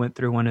 We went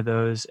through one of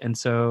those, and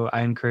so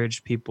I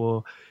encourage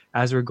people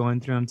as we're going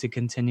through them to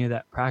continue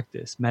that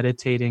practice,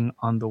 meditating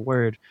on the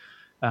Word,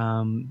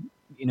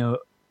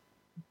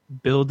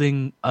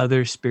 building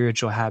other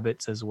spiritual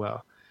habits as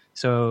well.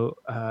 So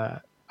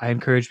I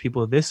encourage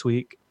people this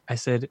week. I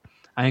said,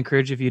 I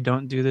encourage if you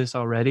don't do this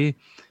already,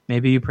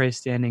 maybe you pray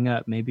standing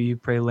up, maybe you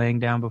pray laying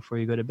down before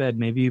you go to bed,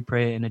 maybe you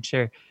pray in a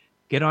chair.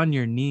 Get on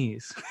your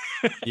knees.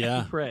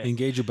 Yeah, pray.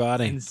 Engage your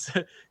body. And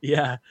so,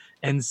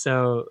 and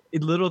so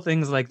little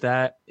things like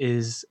that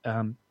is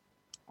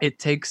it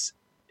takes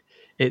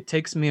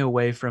me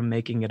away from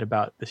making it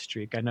about the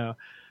streak. I know.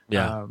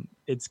 Yeah.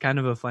 It's kind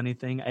of a funny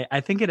thing. I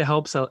think it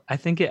helps. I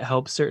think it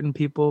helps certain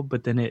people,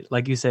 but then it,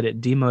 like you said, it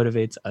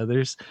demotivates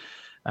others.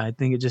 I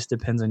think it just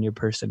depends on your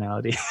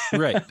personality.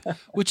 Right.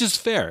 Which is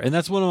fair. And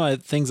that's one of my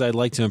things I'd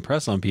like to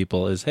impress on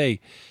people is,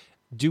 hey,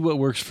 do what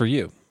works for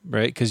you,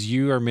 right? Because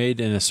you are made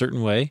in a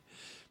certain way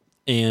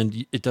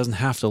and it doesn't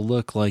have to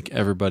look like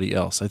everybody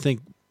else. I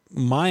think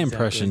my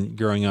impression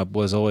growing up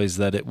was always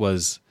that it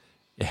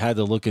had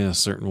to look in a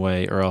certain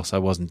way or else I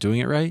wasn't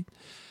doing it right.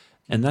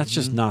 And that's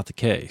just not the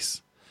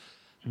case.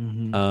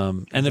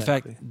 And in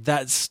fact,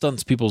 that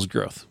stunts people's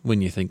growth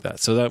when you think that.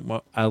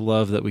 So I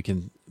love that we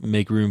can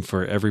make room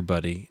for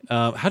everybody.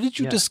 How did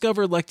you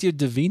discover Lectio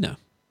Divina?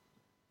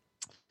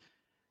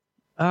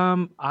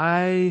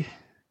 I've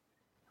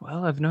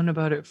known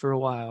about it for a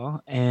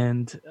while,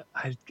 and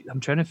I'm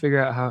trying to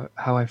figure out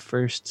how I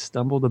first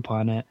stumbled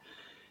upon it.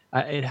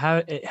 It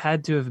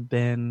had to have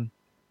been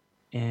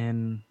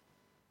in.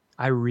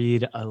 I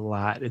read a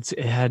lot. It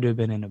had to have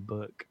been in a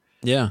book.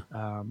 Yeah.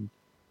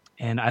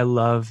 And I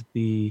love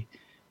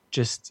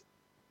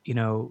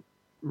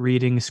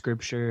reading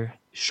scripture,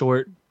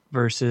 short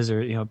verses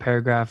or,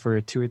 paragraph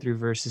or 2 or 3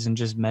 verses and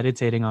just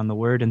meditating on the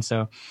Word. And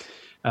so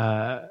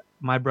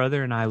my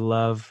brother and I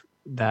love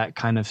that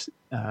kind of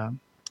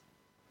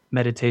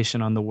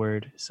meditation on the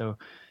Word. So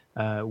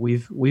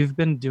we've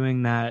been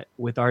doing that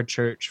with our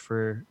church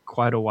for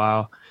quite a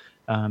while,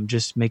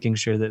 just making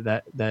sure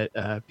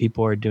that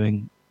people are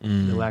doing the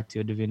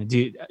Lectio Divina.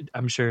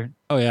 I'm sure.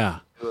 Oh, yeah.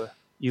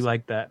 You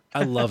like that.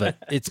 I love it.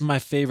 It's my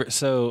favorite.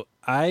 So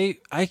I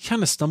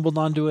kind of stumbled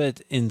onto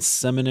it in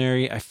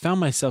seminary. I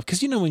found myself,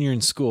 because when you're in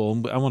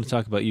school, I want to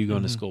talk about you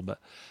going to school, but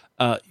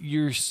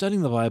you're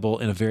studying the Bible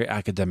in a very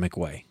academic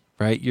way,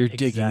 right? You're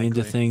digging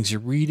into things.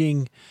 You're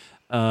reading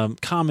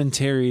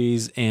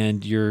commentaries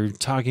and you're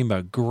talking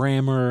about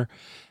grammar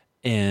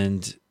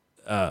and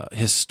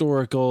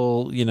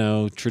historical,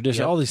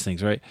 tradition, all these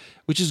things, right?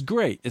 Which is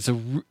great.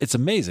 It's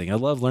amazing. I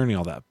love learning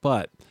all that,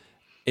 but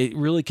it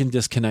really can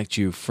disconnect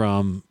you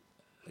from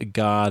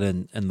God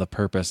and the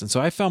purpose. And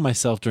so I found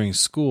myself during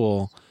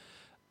school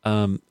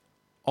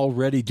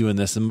already doing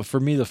this. And for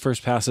me, the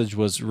first passage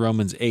was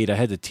Romans 8. I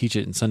had to teach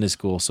it in Sunday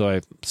school, so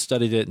I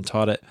studied it and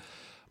taught it.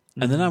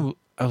 And then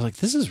I was like,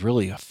 this is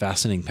really a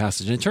fascinating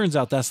passage. And it turns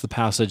out that's the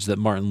passage that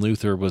Martin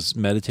Luther was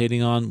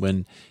meditating on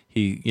when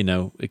he,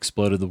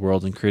 exploded the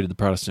world and created the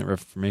Protestant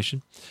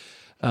Reformation.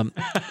 But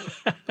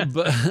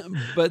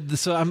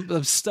so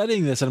I'm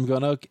studying this and I'm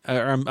going, okay,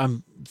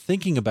 I'm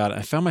thinking about it.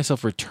 I found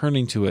myself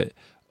returning to it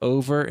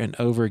over and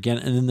over again.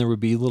 And then there would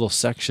be little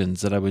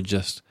sections that I would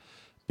just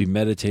be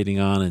meditating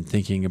on and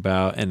thinking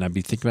about, and I'd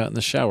be thinking about in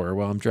the shower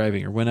while I'm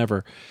driving or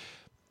whenever.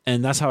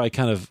 And that's how I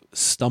kind of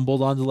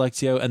stumbled onto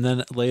Lectio. And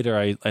then later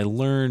I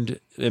learned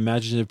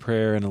imaginative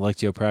prayer and a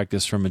Lectio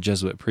practice from a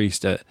Jesuit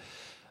priest at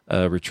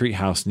a retreat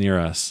house near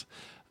us.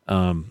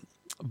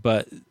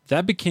 But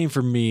that became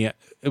for me,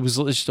 it was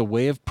just a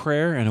way of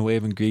prayer and a way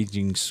of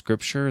engaging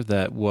scripture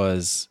that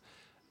was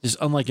just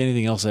unlike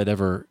anything else I'd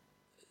ever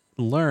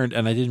learned.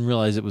 And I didn't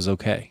realize it was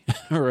okay.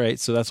 Right.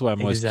 So that's why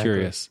I'm always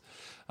curious.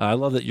 I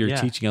love that you're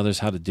teaching others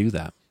how to do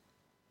that.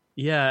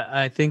 Yeah.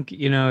 I think,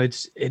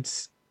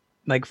 it's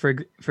like, for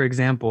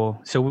example,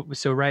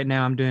 so right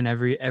now I'm doing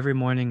every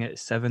morning at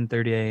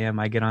 7:30 a.m.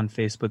 I get on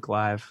Facebook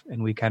Live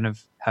and we kind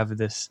of have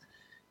this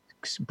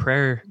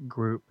prayer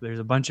group. There's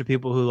a bunch of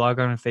people who log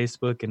on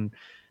Facebook and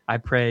I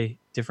pray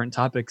different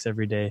topics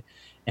every day.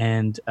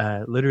 And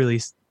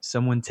literally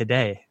someone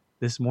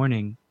this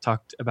morning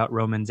talked about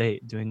Romans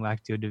 8, doing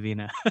Lectio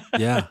Divina.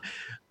 Yeah.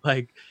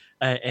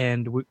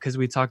 And because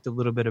we talked a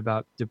little bit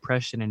about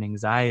depression and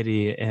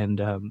anxiety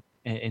and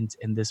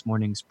in this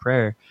morning's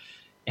prayer.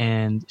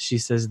 And she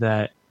says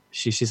that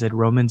she said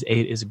Romans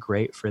 8 is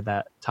great for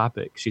that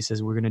topic. She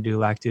says we're going to do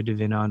Lectio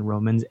Divina on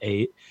Romans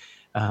 8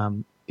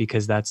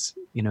 because that's,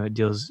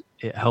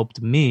 it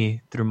helped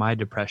me through my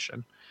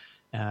depression.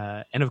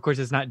 And of course,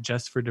 it's not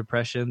just for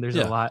depression. There's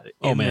a lot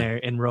there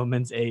in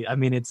Romans 8. I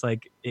mean, it's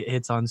like it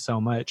hits on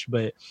so much,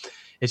 but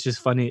it's just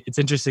funny. It's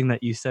interesting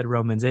that you said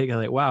Romans 8. You're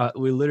like, wow,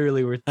 we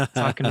literally were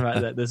talking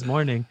about that this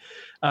morning.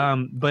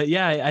 But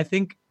yeah, I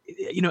think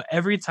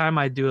every time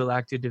I do a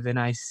Lacto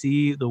Divina, I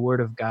see the Word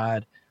of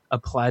God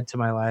applied to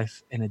my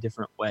life in a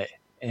different way.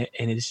 And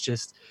it's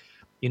just,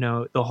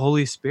 the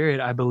Holy Spirit,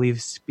 I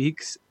believe,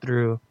 speaks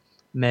through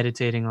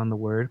meditating on the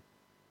Word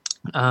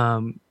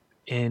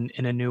in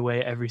a new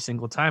way every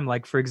single time.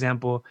 Like, for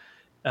example,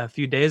 a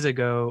few days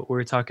ago,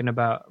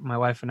 my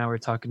wife and I were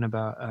talking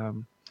about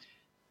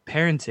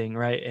parenting,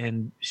 right?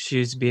 And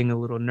she's being a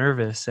little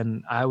nervous,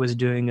 and I was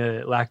doing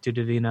a Lacto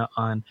Divina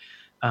on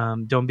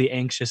don't be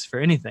anxious for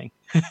anything.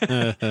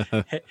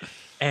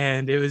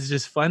 And it was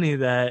just funny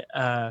that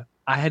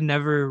I had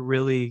never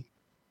really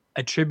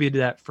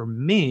attributed that for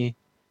me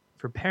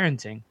for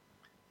parenting.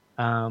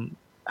 And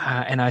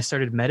I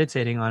started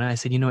meditating on it. I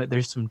said, you know what,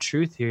 there's some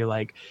truth here.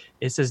 Like,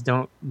 it says,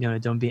 don't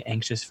be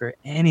anxious for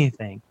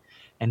anything.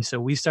 And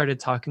so we started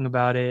talking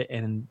about it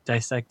and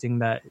dissecting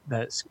that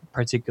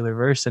particular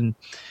verse. And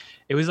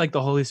it was like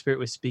the Holy Spirit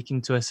was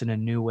speaking to us in a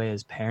new way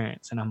as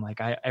parents. And I'm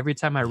like, every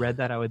time I read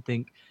that, I would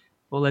think,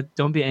 well,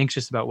 don't be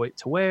anxious about what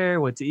to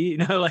wear, what to eat,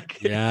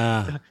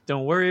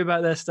 don't worry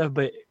about that stuff.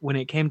 But when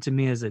it came to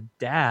me as a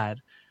dad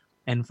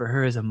and for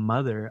her as a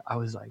mother, I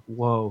was like,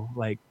 whoa,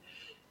 like,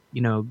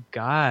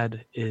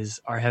 God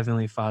is our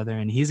Heavenly Father,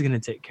 and He's going to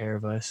take care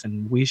of us,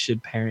 and we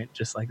should parent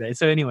just like that.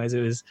 So anyways,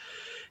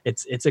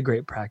 it's a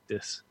great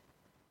practice.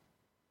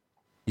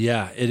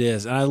 Yeah, it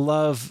is. And I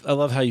love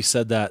how you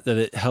said that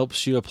it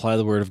helps you apply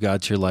the Word of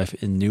God to your life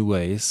in new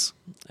ways.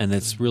 And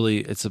it's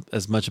really,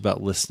 as much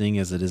about listening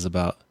as it is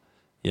about,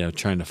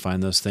 trying to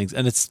find those things.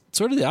 And it's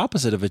sort of the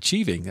opposite of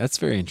achieving. That's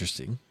very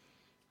interesting.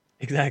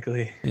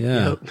 Exactly.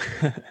 Yeah.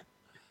 Yep.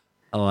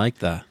 I like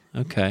that.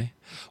 Okay.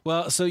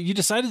 Well, so you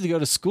decided to go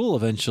to school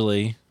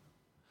eventually.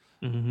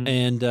 Mm-hmm.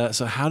 And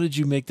so how did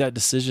you make that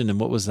decision, and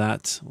what was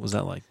that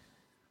like?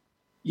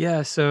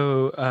 Yeah.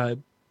 So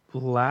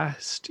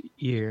last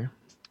year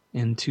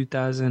in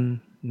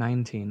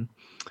 2019,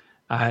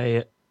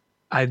 I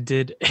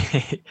did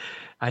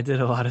I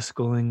did a lot of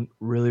schooling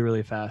really,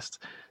 really fast.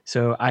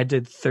 So I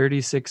did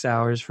 36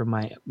 hours for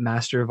my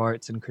Master of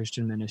Arts in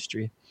Christian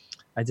Ministry.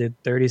 I did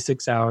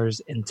 36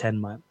 hours in 10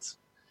 months.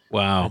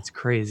 Wow. That's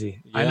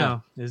crazy. Yeah. I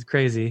know. It was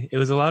crazy. It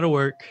was a lot of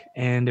work,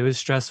 and it was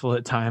stressful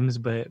at times,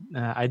 but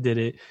I did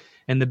it.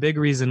 And the big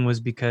reason was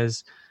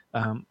because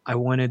I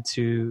wanted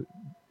to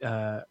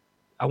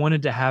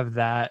have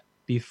that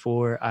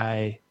before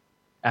I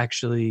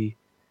actually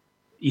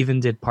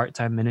even did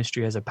part-time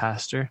ministry as a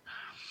pastor.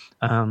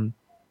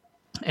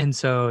 And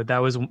so that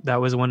was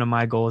one of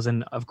my goals.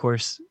 And of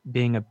course,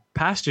 being a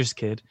pastor's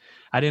kid,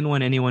 I didn't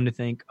want anyone to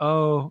think,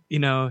 oh,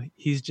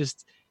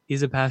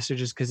 he's a pastor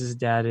just because his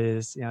dad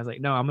is. I was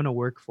like, no, I'm going to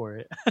work for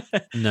it.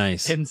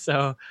 Nice. And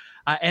so,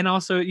 and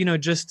also,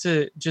 just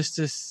to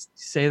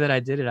say that I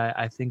did it,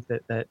 I think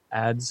that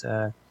adds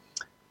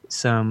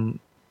some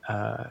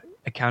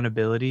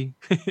accountability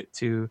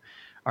to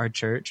our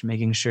church,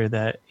 making sure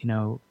that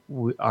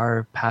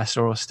our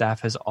pastoral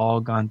staff has all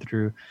gone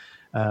through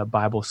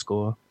Bible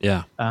school.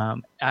 Yeah.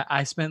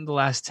 I spent the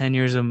last 10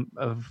 years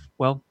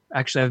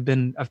I've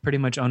pretty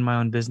much owned my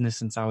own business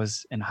since I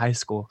was in high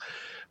school.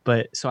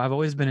 But so I've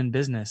always been in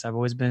business. I've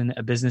always been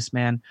a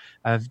businessman.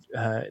 I've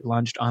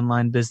launched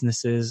online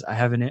businesses. I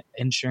have an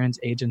insurance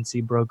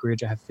agency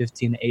brokerage. I have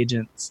 15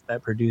 agents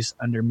that produce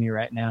under me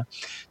right now.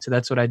 So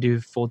that's what I do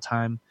full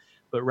time.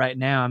 But right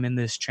now I'm in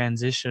this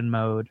transition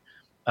mode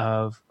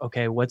of,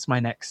 okay, what's my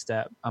next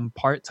step? I'm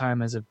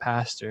part-time as a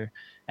pastor,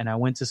 and I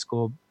went to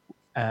school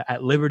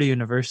at Liberty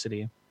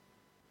University.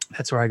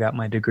 That's where I got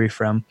my degree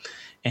from,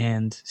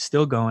 and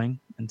still going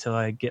until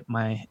I get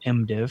my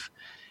MDiv.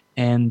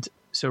 And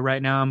so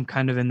right now I'm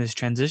kind of in this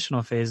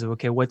transitional phase of,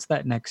 okay, what's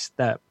that next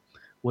step?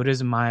 What is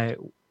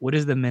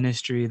the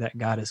ministry that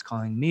God is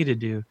calling me to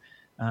do?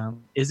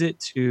 Is it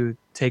to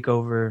take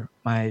over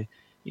my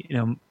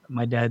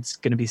dad's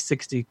going to be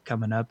 60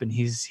 coming up, and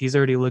he's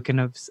already looking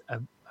up,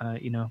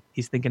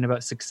 he's thinking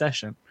about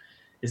succession.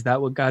 Is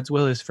that what God's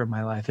will is for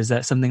my life? Is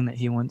that something that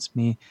He wants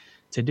me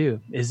to do?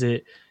 Is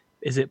it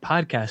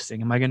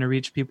podcasting? Am I going to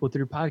reach people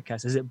through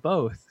podcasts? Is it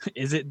both?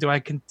 Do I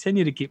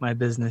continue to keep my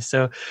business?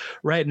 So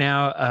right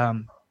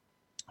now,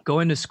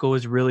 going to school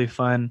is really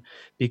fun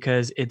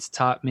because it's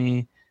taught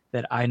me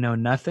that I know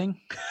nothing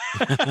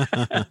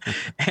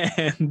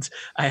and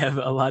I have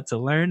a lot to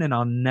learn, and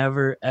I'll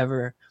never,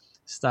 ever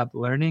stop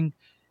learning.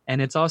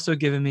 And it's also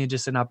given me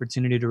just an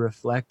opportunity to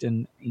reflect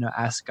and,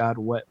 ask God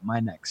what my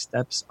next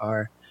steps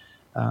are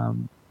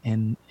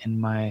in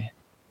my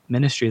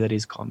ministry that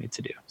He's called me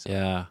to do. So.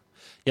 Yeah.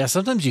 Yeah.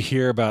 Sometimes you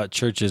hear about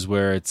churches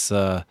where it's,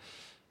 the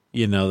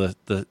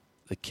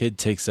kid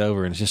takes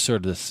over, and it's just sort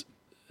of this,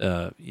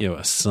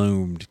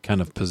 assumed kind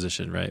of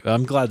position, right?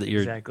 I'm glad that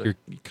you're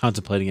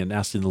contemplating it and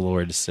asking the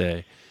Lord to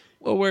say,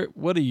 well,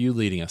 what are you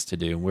leading us to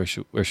do, and where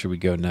should we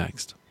go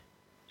next?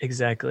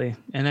 Exactly.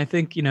 And I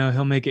think,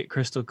 He'll make it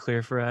crystal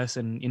clear for us.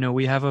 And,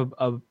 we have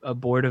a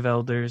board of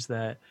elders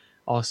that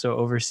also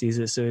oversees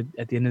it. So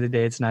at the end of the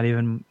day, it's not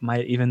even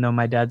though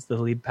my dad's the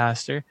lead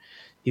pastor,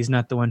 he's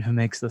not the one who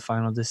makes the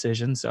final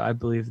decision. So I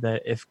believe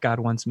that if God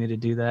wants me to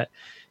do that,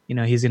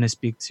 he's going to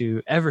speak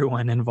to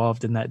everyone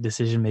involved in that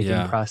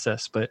decision-making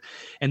process. But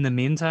in the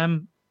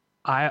meantime,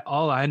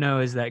 all I know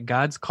is that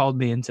God's called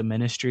me into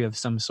ministry of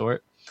some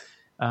sort.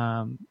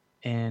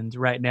 And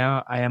right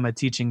now I am a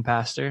teaching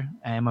pastor.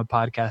 I am a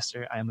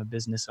podcaster. I am a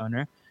business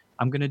owner.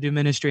 I'm going to do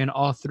ministry in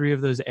all three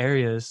of those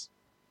areas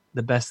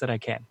the best that I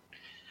can.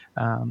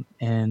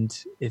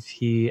 And if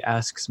he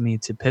asks me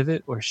to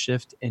pivot or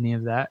shift any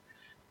of that,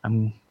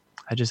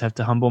 I just have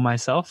to humble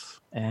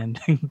myself and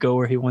go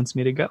where he wants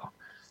me to go.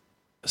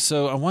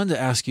 So I wanted to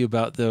ask you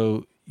about,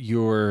 though,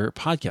 your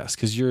podcast,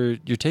 because you're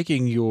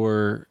taking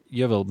you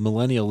have a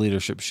millennial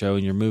leadership show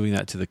and you're moving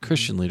that to the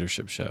Christian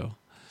leadership show.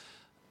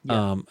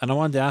 Yeah. And I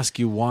wanted to ask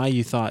you why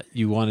you thought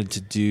you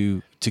wanted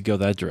to go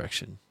that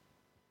direction.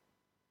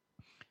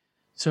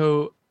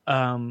 So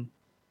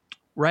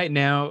right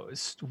now,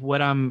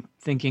 what I'm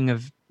thinking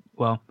of,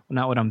 well,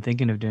 not what I'm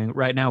thinking of doing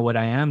right now, what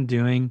I am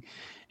doing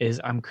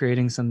is I'm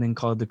creating something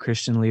called the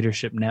Christian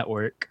Leadership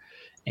Network.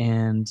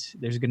 And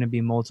there's going to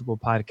be multiple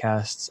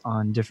podcasts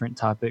on different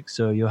topics.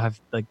 So you'll have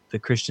like the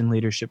Christian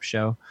Leadership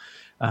Show.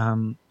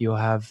 You'll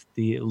have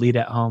the Lead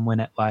at Home, Win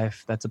at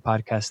Life. That's a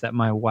podcast that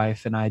my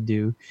wife and I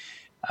do.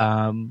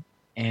 And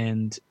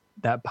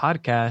that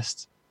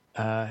podcast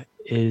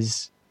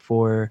is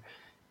for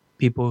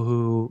people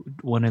who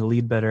want to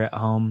lead better at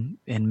home,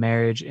 in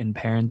marriage, in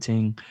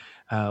parenting.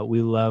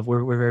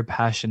 We're very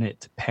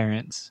passionate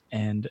parents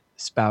and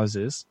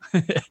spouses.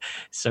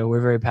 So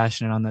we're very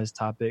passionate on those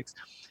topics.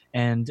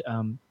 And,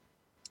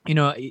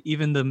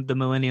 even the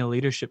Millennial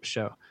Leadership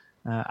Show,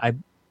 I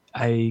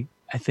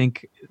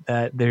think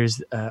that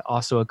there's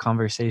also a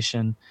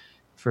conversation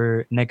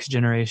for next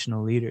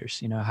generational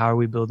leaders. How are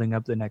we building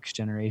up the next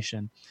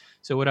generation?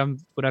 So what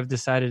I've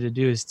decided to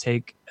do is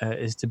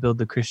to build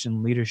the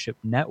Christian Leadership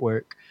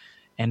Network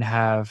and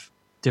have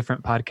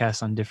different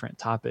podcasts on different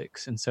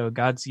topics. And so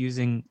God's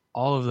using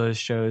all of those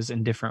shows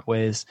in different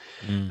ways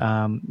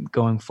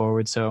going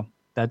forward. So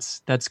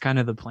that's kind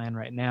of the plan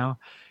right now.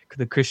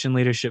 The Christian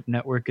Leadership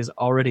Network is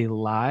already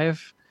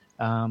live,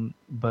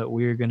 but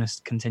we're going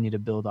to continue to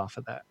build off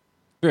of that.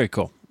 Very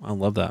cool. I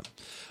love that.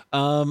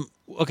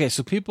 Okay,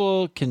 so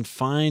people can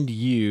find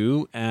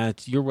you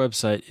at your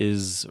website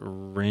is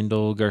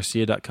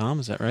randallgarcia.com.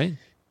 Is that right?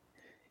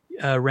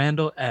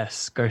 Randall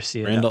S.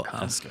 Garcia. Randall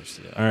S.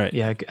 Garcia. All right.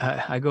 Yeah,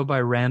 I go by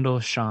Randall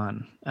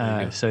Sean.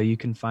 So you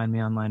can find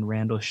me online,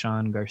 Randall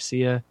Sean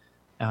Garcia,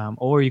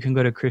 or you can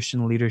go to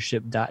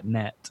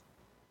christianleadership.net.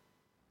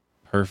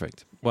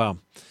 Perfect. Wow.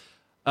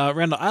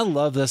 Randall, I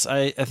love this.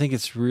 I think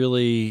it's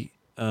really,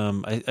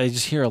 I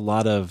just hear a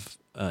lot of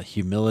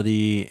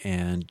humility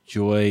and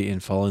joy in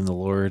following the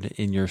Lord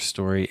in your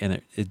story,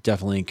 and it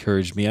definitely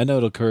encouraged me. I know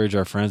it'll encourage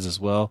our friends as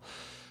well.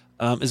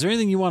 Is there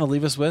anything you want to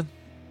leave us with?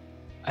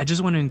 I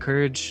just want to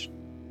encourage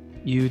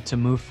you to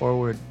move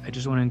forward. I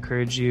just want to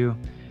encourage you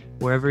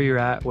wherever you're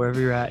at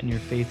in your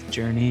faith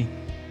journey,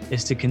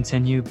 is to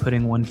continue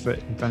putting one foot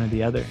in front of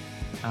the other.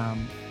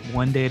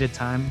 One day at a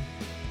time,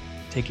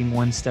 taking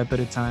one step at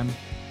a time,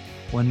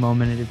 one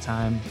moment at a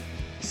time,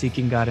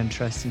 seeking God and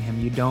trusting him.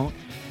 You don't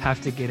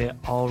have to get it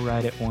all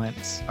right at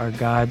once. Our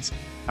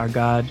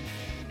God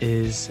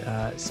is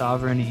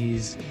sovereign.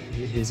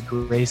 His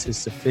grace is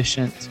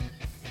sufficient.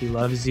 He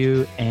loves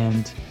you.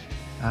 And,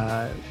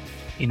 I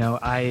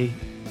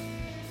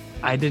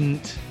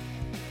didn't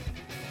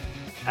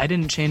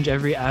change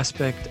every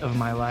aspect of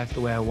my life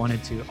the way I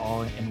wanted to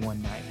all in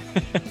one night,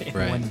 in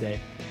one day.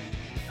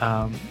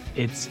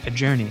 It's a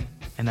journey.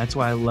 And that's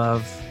why I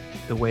love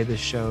the way this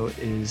show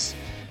is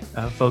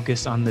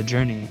focused on the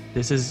journey.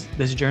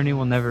 This journey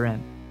will never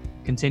end.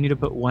 Continue to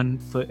put one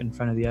foot in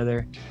front of the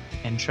other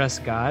and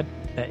trust God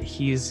that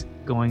he's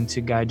going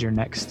to guide your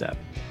next step.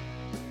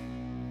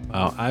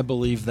 Wow, I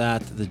believe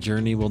that the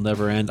journey will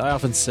never end. I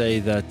often say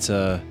that,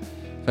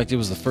 in fact, it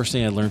was the first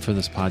thing I learned from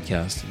this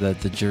podcast,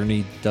 that the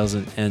journey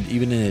doesn't end.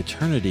 Even in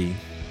eternity,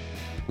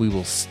 we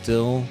will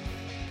still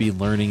be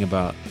learning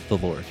about the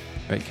Lord,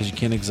 right? Because you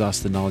can't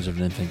exhaust the knowledge of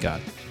an infinite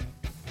God.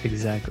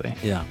 Exactly.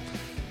 Yeah.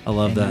 I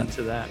love Amen that.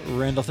 To that.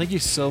 Randall, thank you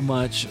so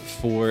much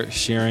for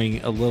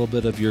sharing a little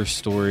bit of your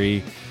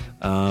story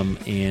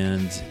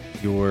and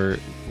your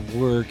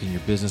work and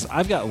your business.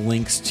 I've got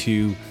links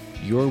to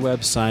your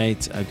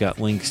website. I've got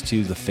links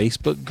to the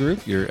Facebook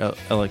group, your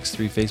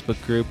LX3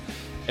 Facebook group,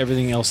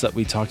 everything else that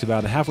we talked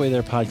about at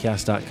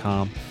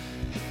halfwaytherepodcast.com.